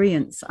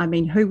experience. I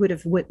mean, who would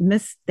have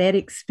missed that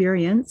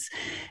experience?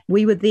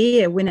 We were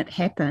there when it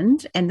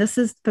happened, and this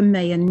is for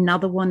me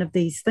another one of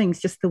these things,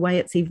 just the way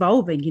it's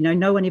evolving. You know,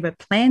 no one ever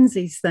plans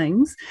these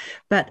things,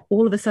 but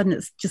all of a sudden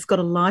it's just got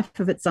a life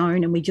of its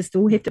own, and we just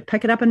all have to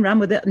pick it up and run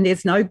with it, and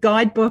there's no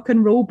guidebook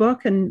and rule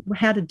book and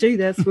how to do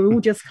this. We're all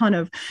just kind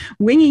of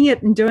winging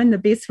it and doing the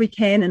best we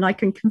can. And I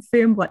can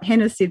confirm what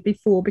Hannah said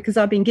before, because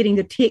I've been getting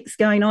the text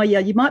going, oh yeah,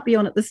 you might be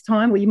on at this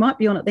time or you might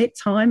be on at that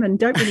time, and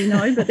don't really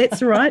know, but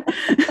that's all right.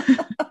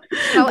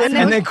 And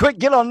then quick,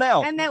 get on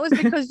now. And that was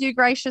because you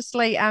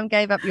graciously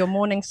gave up your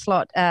morning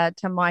slot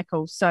to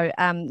Michael. So,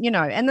 you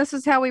know, and this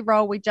is how we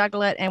roll. We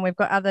juggle it, and we've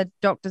got other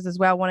doctors as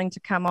well wanting to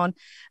come on.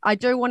 I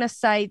do want to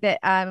say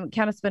that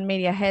Counterspin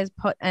Media has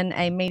put in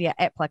a media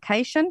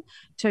application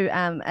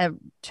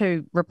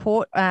to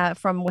report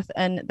from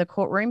within the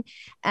courtroom.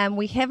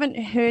 We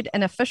haven't heard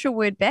an official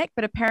word back,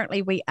 but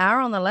apparently we are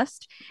on the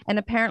list, and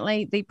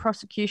apparently the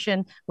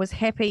prosecution was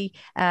happy.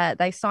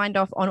 They signed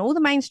off on all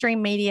the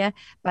mainstream media,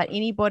 but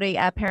anybody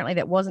apparently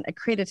that wasn't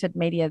accredited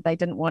media they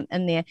didn't want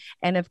in there.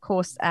 And of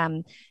course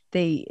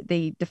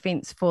the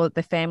defense for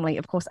the family,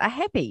 of course, are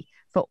happy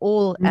for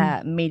all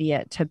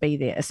media to be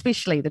there,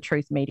 especially the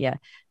truth media.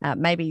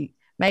 Maybe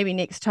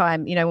next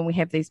time, you know, when we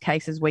have these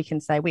cases, we can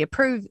say we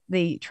approve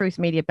the truth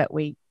media, but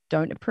we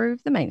don't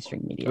approve the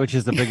mainstream media, which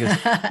is the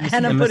biggest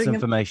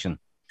misinformation.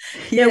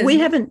 Yeah, we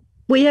haven't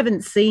We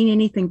haven't seen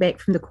anything back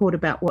from the court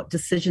about what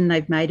decision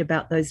they've made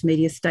about those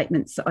media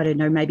statements. I don't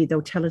know. Maybe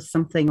they'll tell us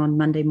something on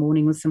Monday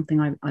morning or something.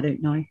 I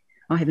don't know.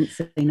 I haven't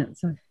seen it.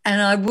 So.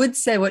 And I would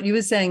say what you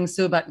were saying,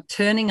 Sue, about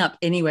turning up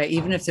anyway,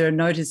 even if there are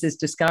notices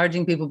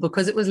discouraging people,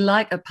 because it was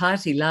like a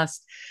party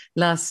last.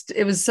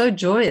 It was so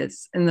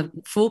joyous in the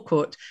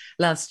forecourt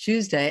last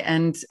Tuesday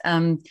and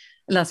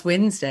last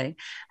Wednesday.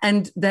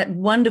 And that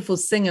wonderful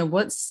singer,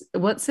 what's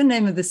the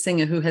name of the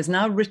singer who has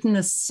now written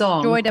a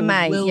song? Joy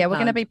DeMay. Yeah, we're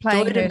going to be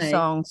playing her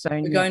song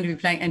soon. We're going to be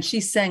playing, and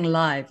she sang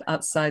live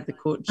outside the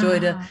court.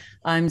 Joyda,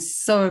 I'm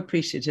so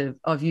appreciative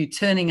of you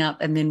turning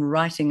up and then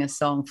writing a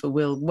song for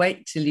Will.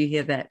 Wait till you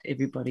hear that,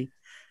 everybody.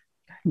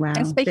 Wow.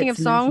 And speaking of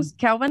songs,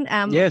 Calvin.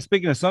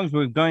 Speaking of songs,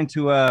 we're going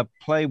to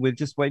play. We're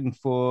just waiting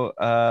for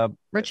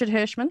Richard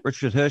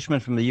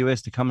Hirschman from the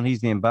US to come, and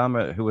he's the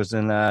embalmer who was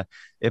in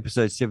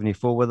episode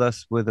 74 with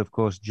us, with, of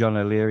course, John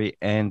O'Leary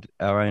and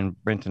our own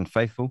Brenton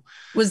Faithful.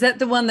 Was that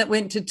the one that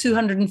went to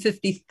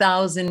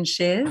 250,000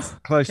 shares?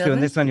 Close to,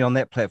 and that's only on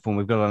that platform.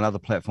 We've got on other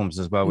platforms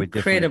as well. Incredible.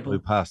 We definitely blew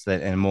past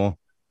that and more.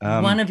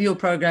 One of your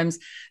programs.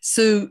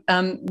 Sue,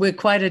 we're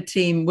quite a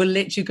team. We'll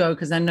let you go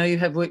because I know you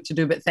have work to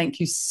do, but thank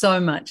you so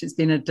much. It's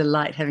been a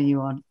delight having you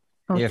on.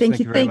 Oh, yes, thank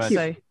you.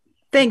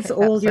 Thanks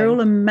all. You're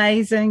all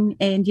amazing.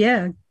 And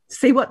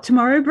see what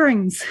tomorrow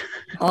brings.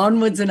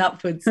 Onwards and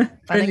upwards. Fun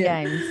and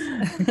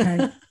games.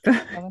 Okay.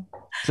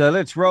 So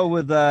let's roll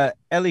with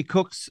Ellie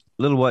Cook's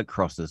Little White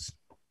Crosses.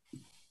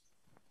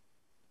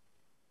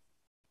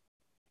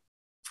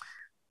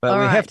 But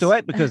we have to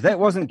wait because that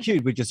wasn't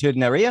cued. We just heard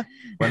in our ear.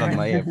 Well, not in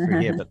my ear, through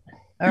here, but.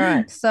 All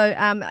right. So,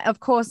 of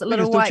course,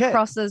 Little White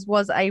Crosses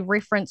was a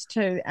reference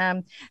to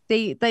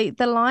the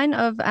line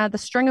of the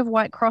string of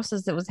white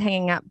crosses that was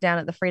hanging up down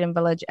at the Freedom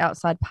Village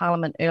outside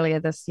Parliament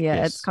earlier this year.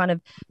 Yes. It's kind of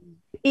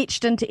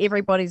etched into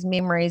everybody's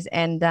memories.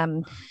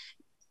 And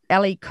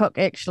Ellie Cook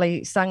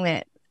actually sung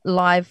that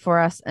live for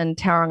us in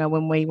Tauranga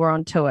when we were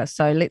on tour.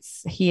 So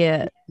let's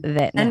hear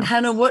that now. And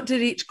Hannah, what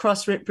did each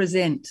cross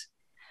represent?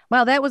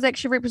 Well, that was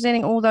actually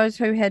representing all those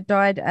who had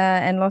died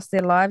and lost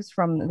their lives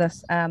from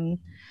this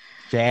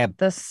jab.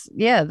 This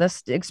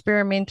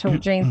experimental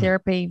gene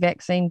therapy,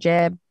 vaccine,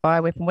 jab,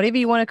 bioweapon, whatever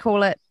you want to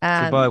call it. It's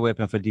a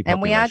bioweapon for depopulation.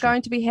 And we are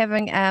going to be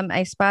having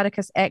a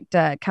Spartacus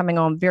actor coming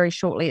on very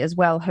shortly as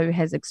well, who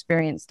has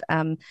experienced,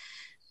 a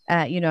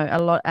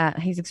lot.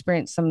 He's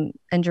experienced some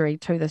injury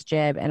to this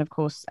jab, and of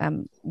course,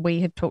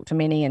 we have talked to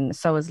many, and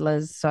so has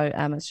Liz. So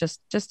it's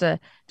just a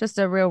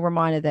real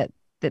reminder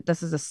that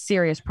this is a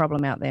serious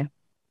problem out there.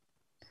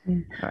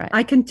 Right.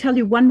 I can tell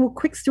you one more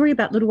quick story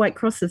about Little White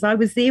Crosses. I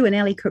was there when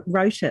Ellie Cook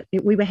wrote it.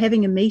 We were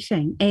having a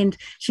meeting and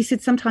she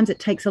said sometimes it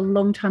takes a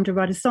long time to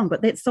write a song,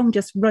 but that song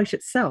just wrote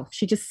itself.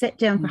 She just sat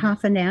down for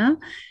half an hour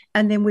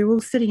and then we were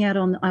all sitting out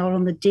on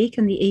the deck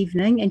in the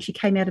evening and she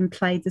came out and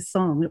played the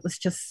song. It was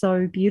just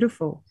so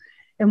beautiful.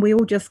 And we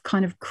all just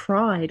kind of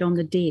cried on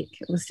the deck.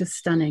 It was just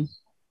stunning.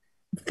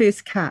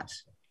 First cut,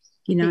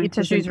 Get your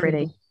tissues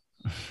ready.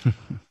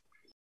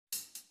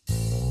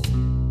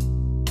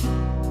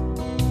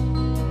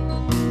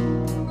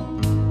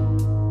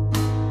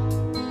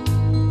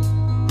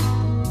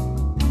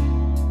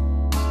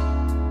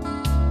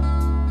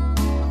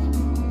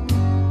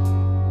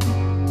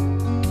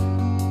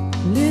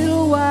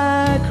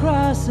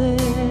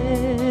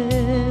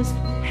 Crosses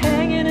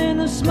hanging in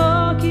the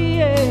smoky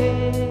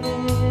air,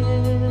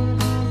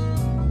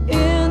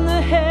 in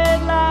the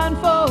headline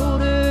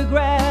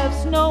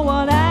photographs, no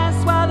one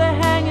asks why they're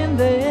hanging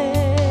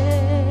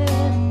there.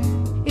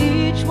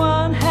 Each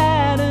one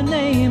had a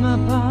name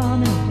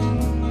upon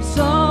it,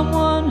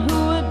 someone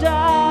who had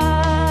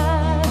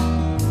died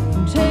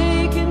from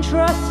taking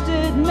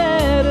trusted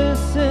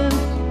medicine,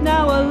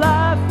 now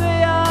alive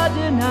they are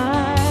denied.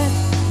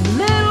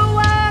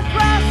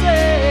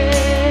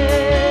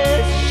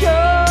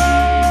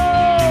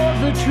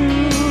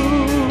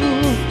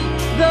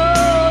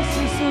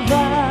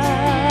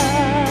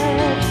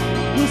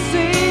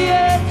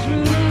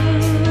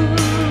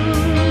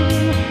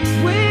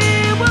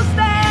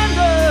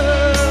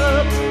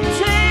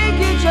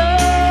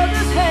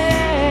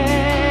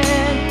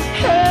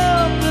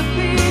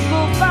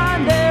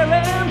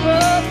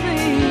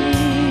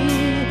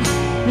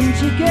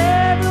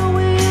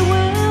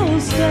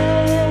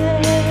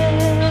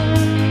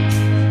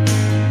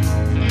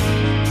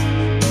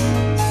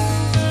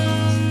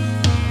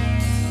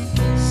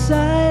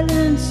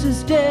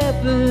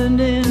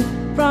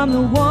 From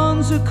the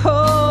ones who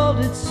called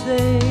it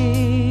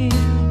safe,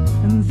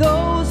 and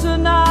those who are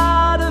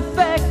not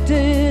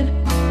affected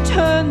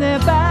turned their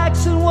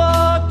backs and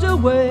walked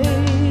away.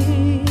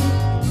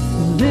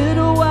 The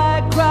little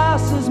white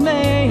crosses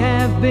may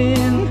have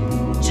been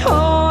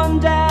torn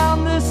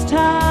down this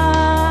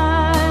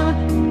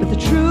time, but the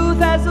truth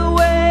has a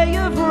way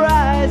of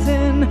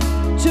rising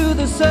to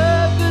the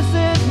surface.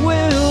 It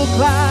will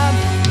climb.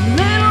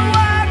 Little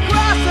white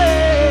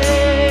crosses,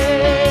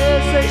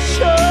 they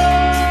show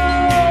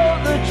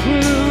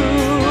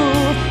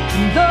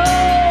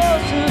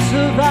those who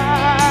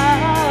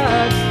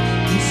survive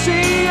and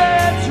see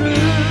it through.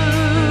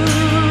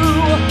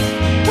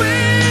 We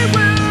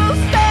will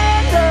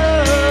stand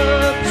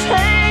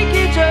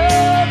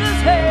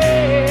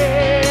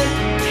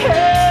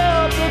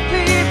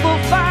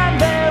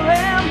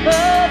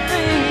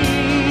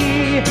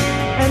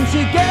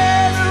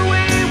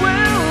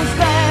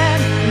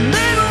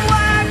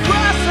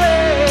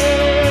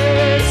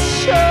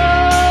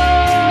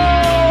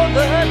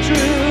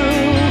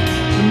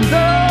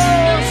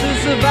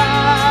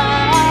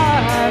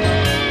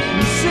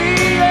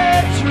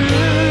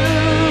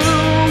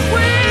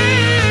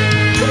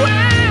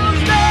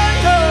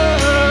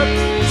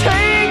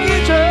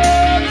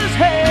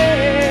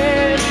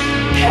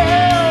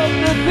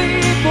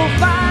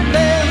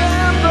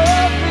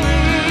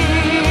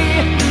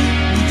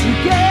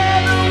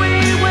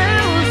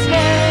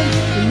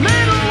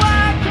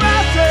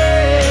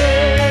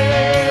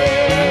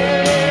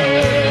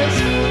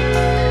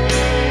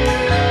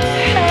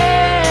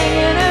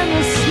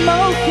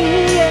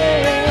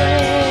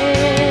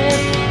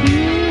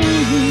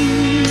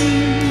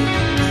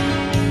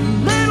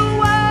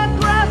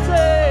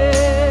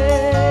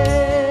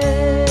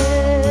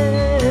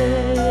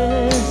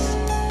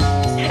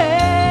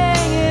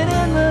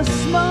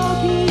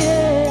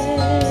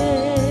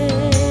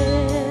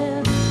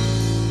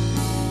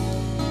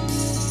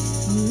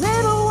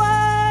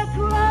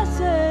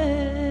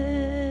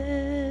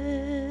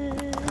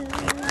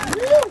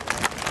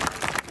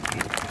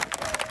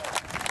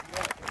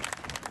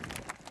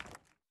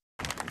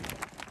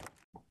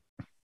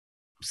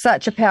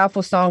such a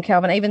powerful song,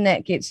 Calvin. Even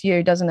that gets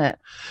you, doesn't it?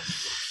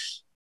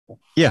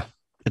 Yeah,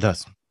 it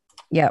does.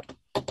 Yep.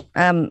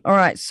 All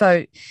right.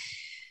 So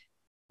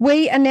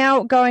we are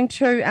now going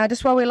to,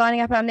 just while we're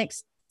lining up our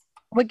next,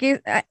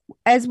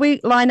 as we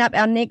line up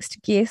our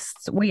next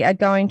guests, we are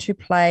going to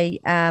play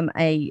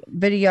a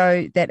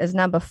video that is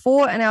number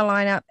 4 in our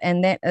lineup,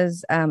 and that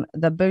is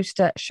the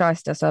Booster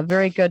Shyster. So a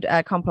very good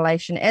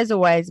compilation, as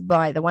always,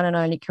 by the one and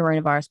only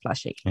Coronavirus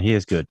Plushie. He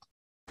is good.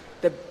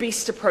 The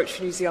best approach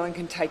New Zealand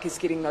can take is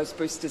getting those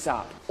boosters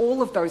up.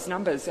 All of those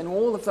numbers and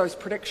all of those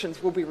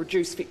predictions will be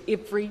reduced for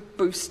every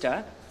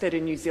booster that a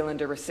New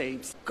Zealander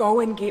receives.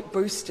 Go and get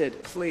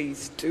boosted.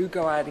 Please do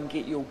go out and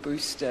get your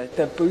booster.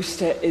 The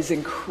booster is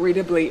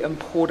incredibly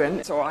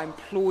important, so I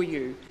implore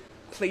you,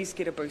 please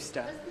get a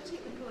booster.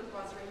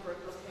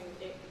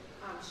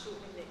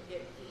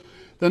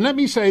 Then let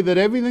me say that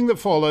everything that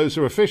follows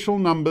are official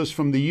numbers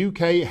from the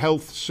UK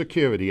Health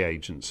Security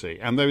Agency,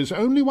 and there is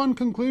only one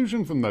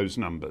conclusion from those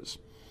numbers,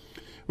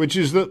 which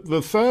is that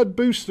the third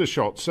booster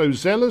shot, so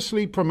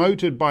zealously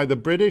promoted by the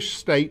British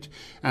state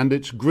and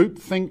its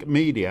groupthink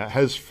media,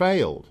 has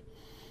failed,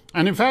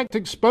 and in fact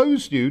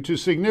exposed you to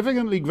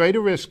significantly greater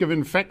risk of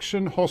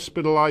infection,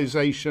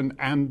 hospitalisation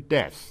and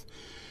death.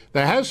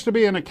 There has to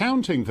be an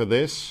accounting for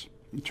this.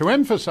 To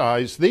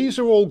emphasise, these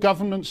are all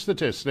government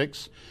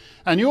statistics,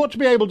 and you ought to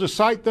be able to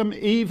cite them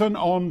even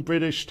on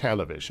British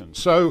television.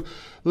 So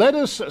let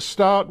us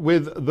start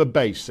with the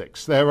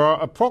basics. There are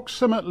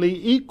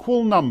approximately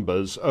equal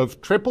numbers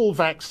of triple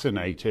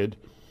vaccinated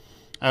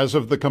as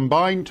of the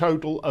combined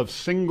total of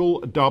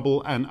single,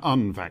 double and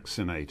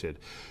unvaccinated.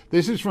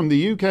 This is from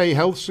the UK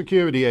Health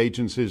Security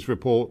Agency's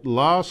report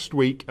last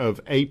week of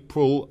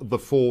April the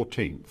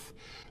 14th.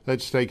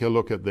 Let's take a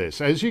look at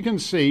this. As you can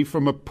see,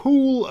 from a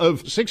pool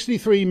of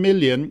 63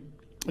 million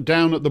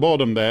down at the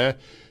bottom there,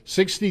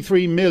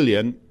 63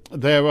 million,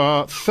 there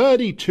are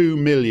 32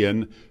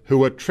 million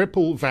who are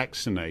triple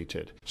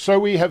vaccinated. So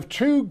we have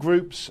two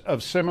groups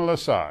of similar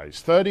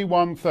size,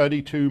 31,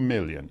 32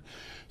 million.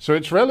 So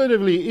it's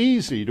relatively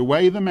easy to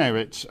weigh the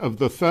merits of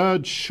the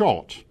third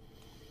shot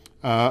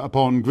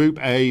upon Group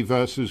A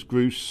versus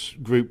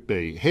Group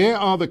B. Here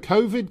are the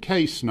COVID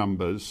case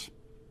numbers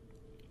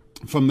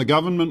from the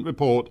government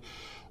report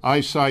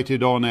I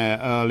cited on air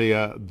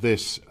earlier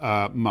this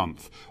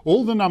month.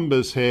 All the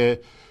numbers here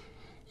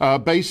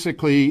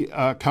basically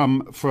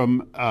come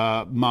from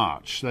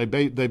March. They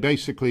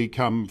basically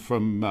come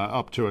from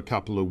up to a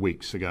couple of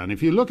weeks ago. And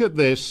if you look at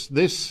this,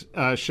 this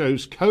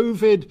shows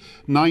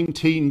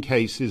COVID-19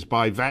 cases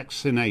by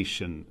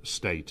vaccination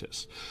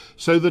status.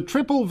 So the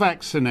triple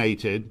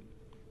vaccinated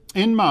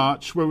in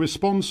March were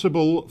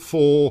responsible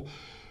for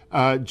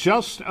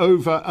just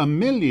over 1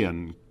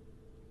 million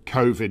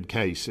COVID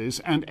cases,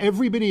 and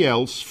everybody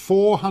else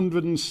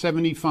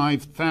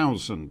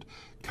 475,000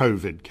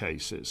 COVID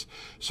cases.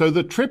 So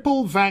the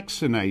triple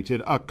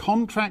vaccinated are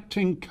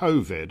contracting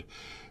COVID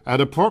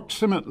at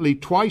approximately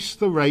twice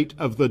the rate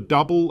of the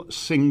double,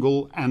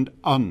 single and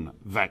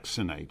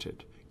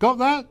unvaccinated. Got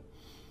that?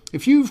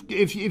 If you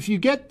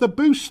get the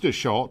booster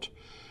shot,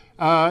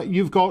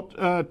 you've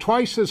got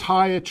twice as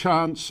high a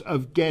chance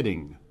of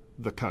getting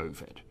the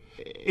COVID.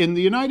 In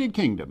the United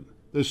Kingdom,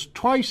 there's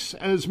twice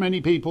as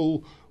many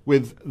people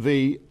with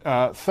the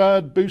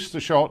third booster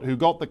shot who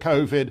got the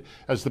COVID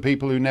as the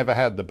people who never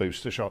had the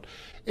booster shot.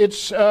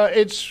 It's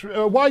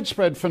a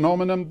widespread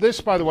phenomenon.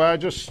 This, by the way, I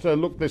just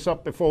looked this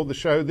up before the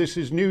show. This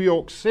is New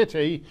York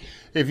City.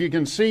 If you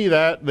can see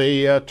that,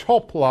 the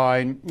top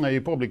line, you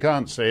probably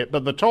can't see it,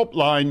 but the top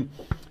line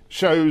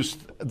shows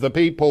the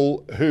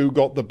people who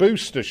got the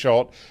booster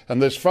shot,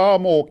 and there's far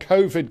more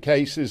COVID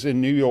cases in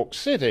New York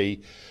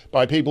City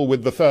by people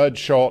with the third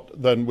shot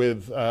than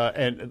with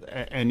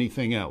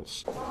anything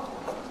else.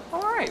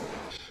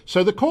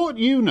 So the court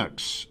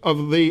eunuchs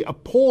of the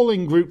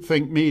appalling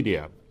groupthink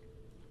media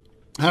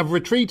have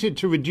retreated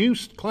to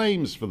reduced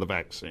claims for the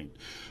vaccine.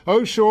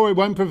 Oh, sure, it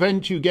won't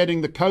prevent you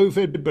getting the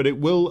COVID, but it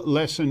will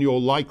lessen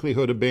your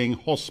likelihood of being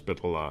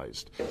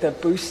hospitalised. The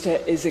booster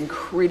is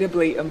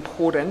incredibly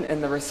important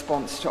in the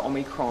response to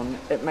Omicron.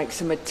 It makes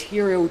a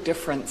material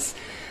difference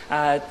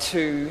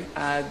to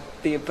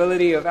the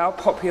ability of our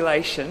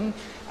population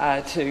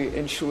to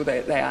ensure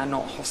that they are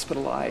not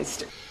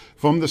hospitalised.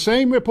 From the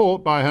same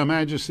report by Her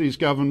Majesty's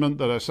government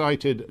that I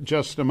cited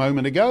just a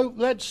moment ago,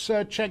 let's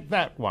check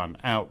that one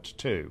out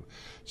too.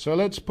 So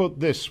let's put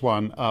this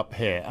one up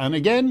here. And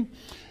again,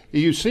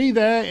 you see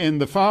there in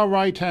the far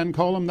right-hand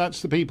column,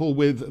 that's the people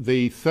with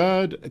the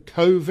third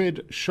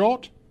COVID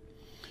shot.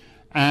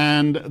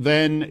 And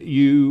then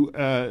you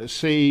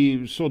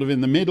see sort of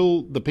in the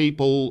middle the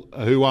people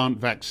who aren't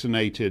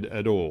vaccinated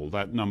at all,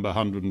 that number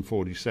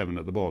 147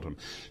 at the bottom.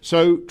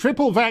 So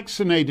triple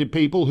vaccinated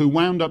people who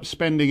wound up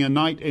spending a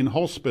night in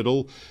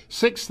hospital,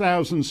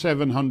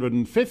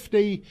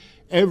 6,750,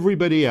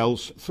 everybody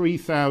else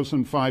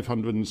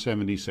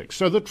 3,576.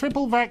 So the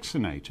triple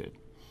vaccinated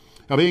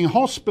are being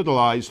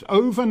hospitalized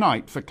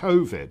overnight for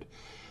COVID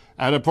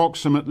at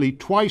approximately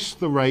twice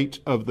the rate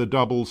of the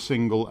double,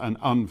 single and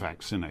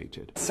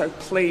unvaccinated. So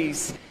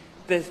please,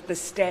 The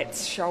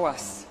stats show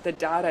us, the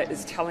data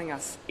is telling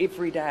us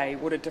every day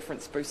what a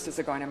difference boosters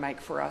are going to make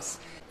for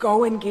us.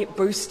 Go and get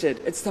boosted.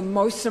 It's the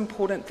most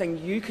important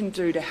thing you can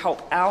do to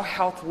help our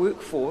health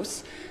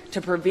workforce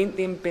to prevent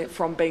them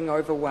from being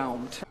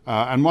overwhelmed.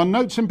 And one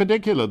notes in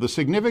particular the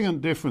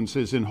significant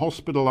differences in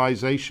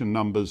hospitalisation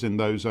numbers in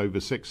those over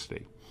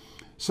 60.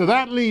 So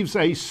that leaves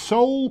a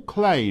sole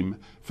claim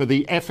for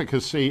the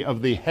efficacy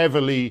of the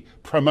heavily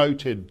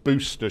promoted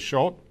booster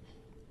shot.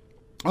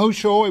 Oh,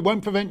 sure, it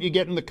won't prevent you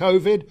getting the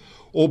COVID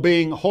or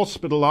being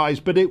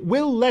hospitalised, but it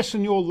will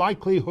lessen your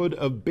likelihood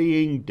of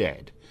being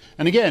dead.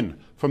 And again,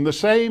 from the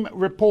same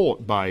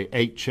report by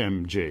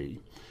HMG,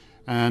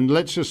 and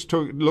let's just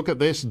look at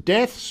this,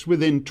 deaths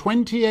within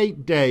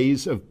 28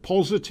 days of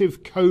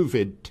positive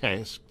COVID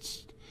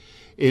tests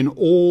in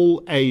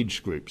all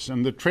age groups.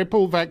 And the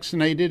triple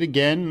vaccinated,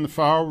 again, in the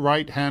far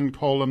right-hand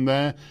column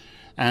there,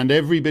 and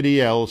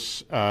everybody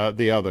else,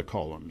 the other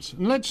columns.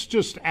 And let's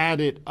just add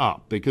it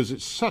up because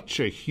it's such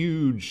a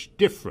huge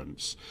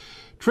difference.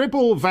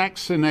 Triple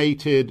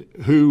vaccinated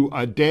who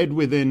are dead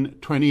within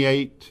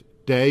 28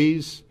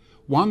 days,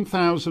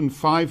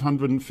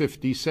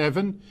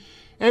 1,557.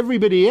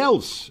 Everybody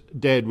else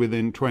dead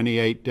within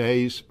 28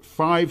 days,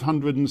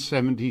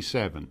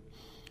 577.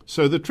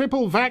 So the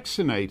triple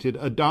vaccinated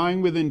are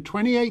dying within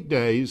 28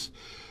 days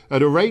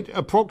at a rate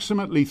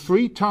approximately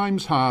 3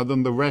 times higher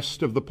than the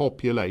rest of the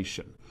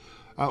population.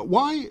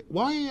 Why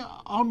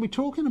aren't we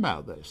talking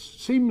about this?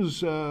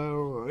 Seems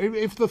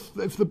if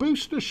the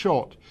booster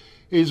shot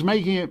is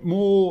making it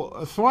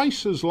more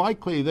thrice as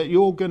likely that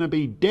you're going to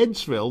be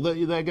Deadsville,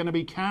 that they're going to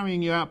be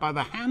carrying you out by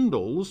the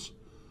handles,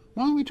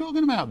 why aren't we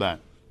talking about that?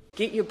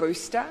 Get your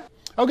booster.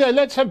 Okay,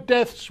 let's have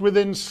deaths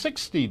within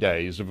 60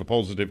 days of a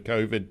positive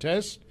COVID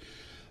test.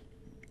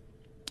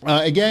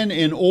 Again,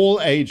 in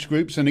all age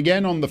groups, and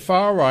again on the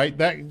far right,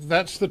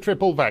 that's the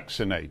triple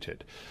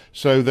vaccinated.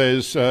 So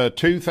there's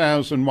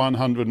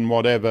 2,100 and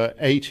whatever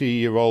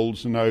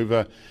 80-year-olds and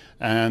over,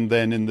 and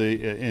then in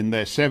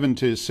their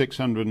 70s,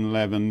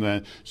 611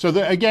 there. So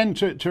again,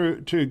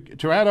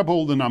 to add up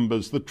all the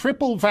numbers, the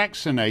triple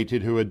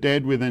vaccinated who are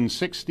dead within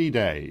 60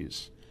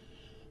 days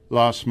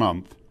last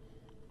month,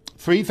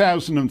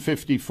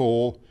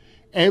 3,054.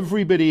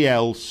 Everybody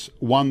else,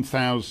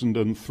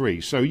 1,003.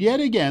 So yet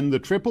again, the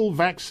triple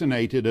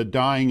vaccinated are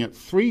dying at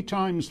 3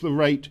 times the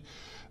rate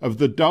of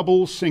the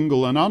double,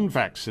 single and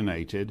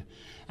unvaccinated.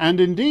 And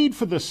indeed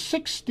for the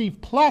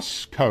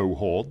 60-plus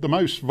cohort, the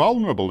most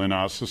vulnerable in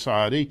our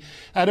society,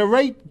 at a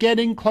rate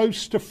getting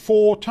close to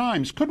 4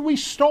 times. Could we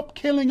stop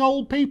killing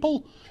old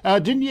people?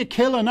 Didn't you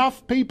kill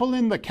enough people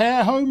in the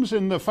care homes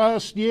in the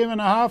first year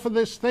and a half of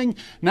this thing?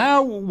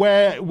 Now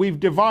where we've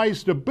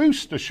devised a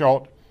booster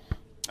shot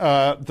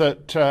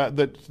that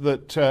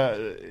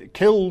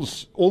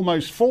kills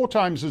almost 4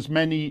 times as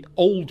many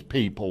old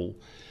people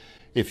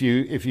if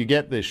you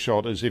get this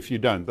shot as if you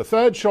don't. The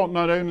third shot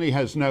not only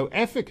has no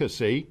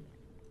efficacy,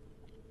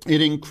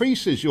 it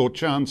increases your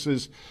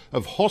chances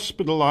of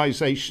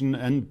hospitalisation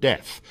and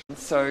death.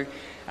 So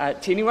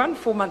to anyone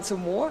 4 months or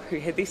more who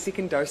had their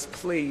second dose,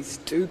 please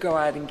do go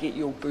out and get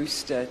your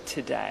booster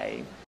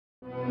today.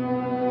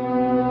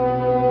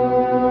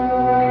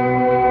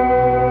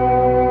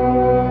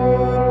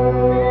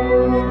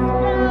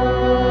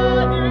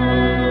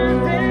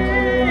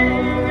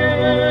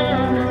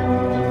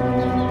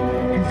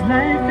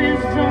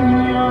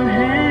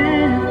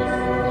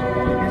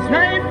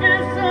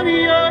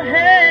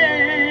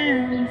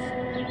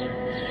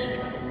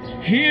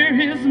 Hear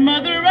his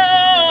mother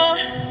roar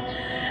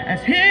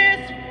as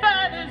his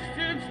father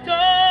stood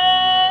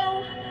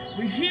tall.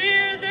 We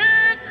hear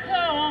their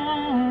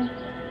call.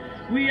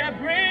 We are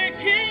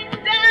breaking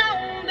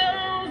down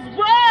those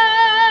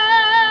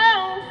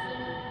walls.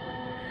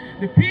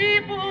 The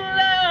people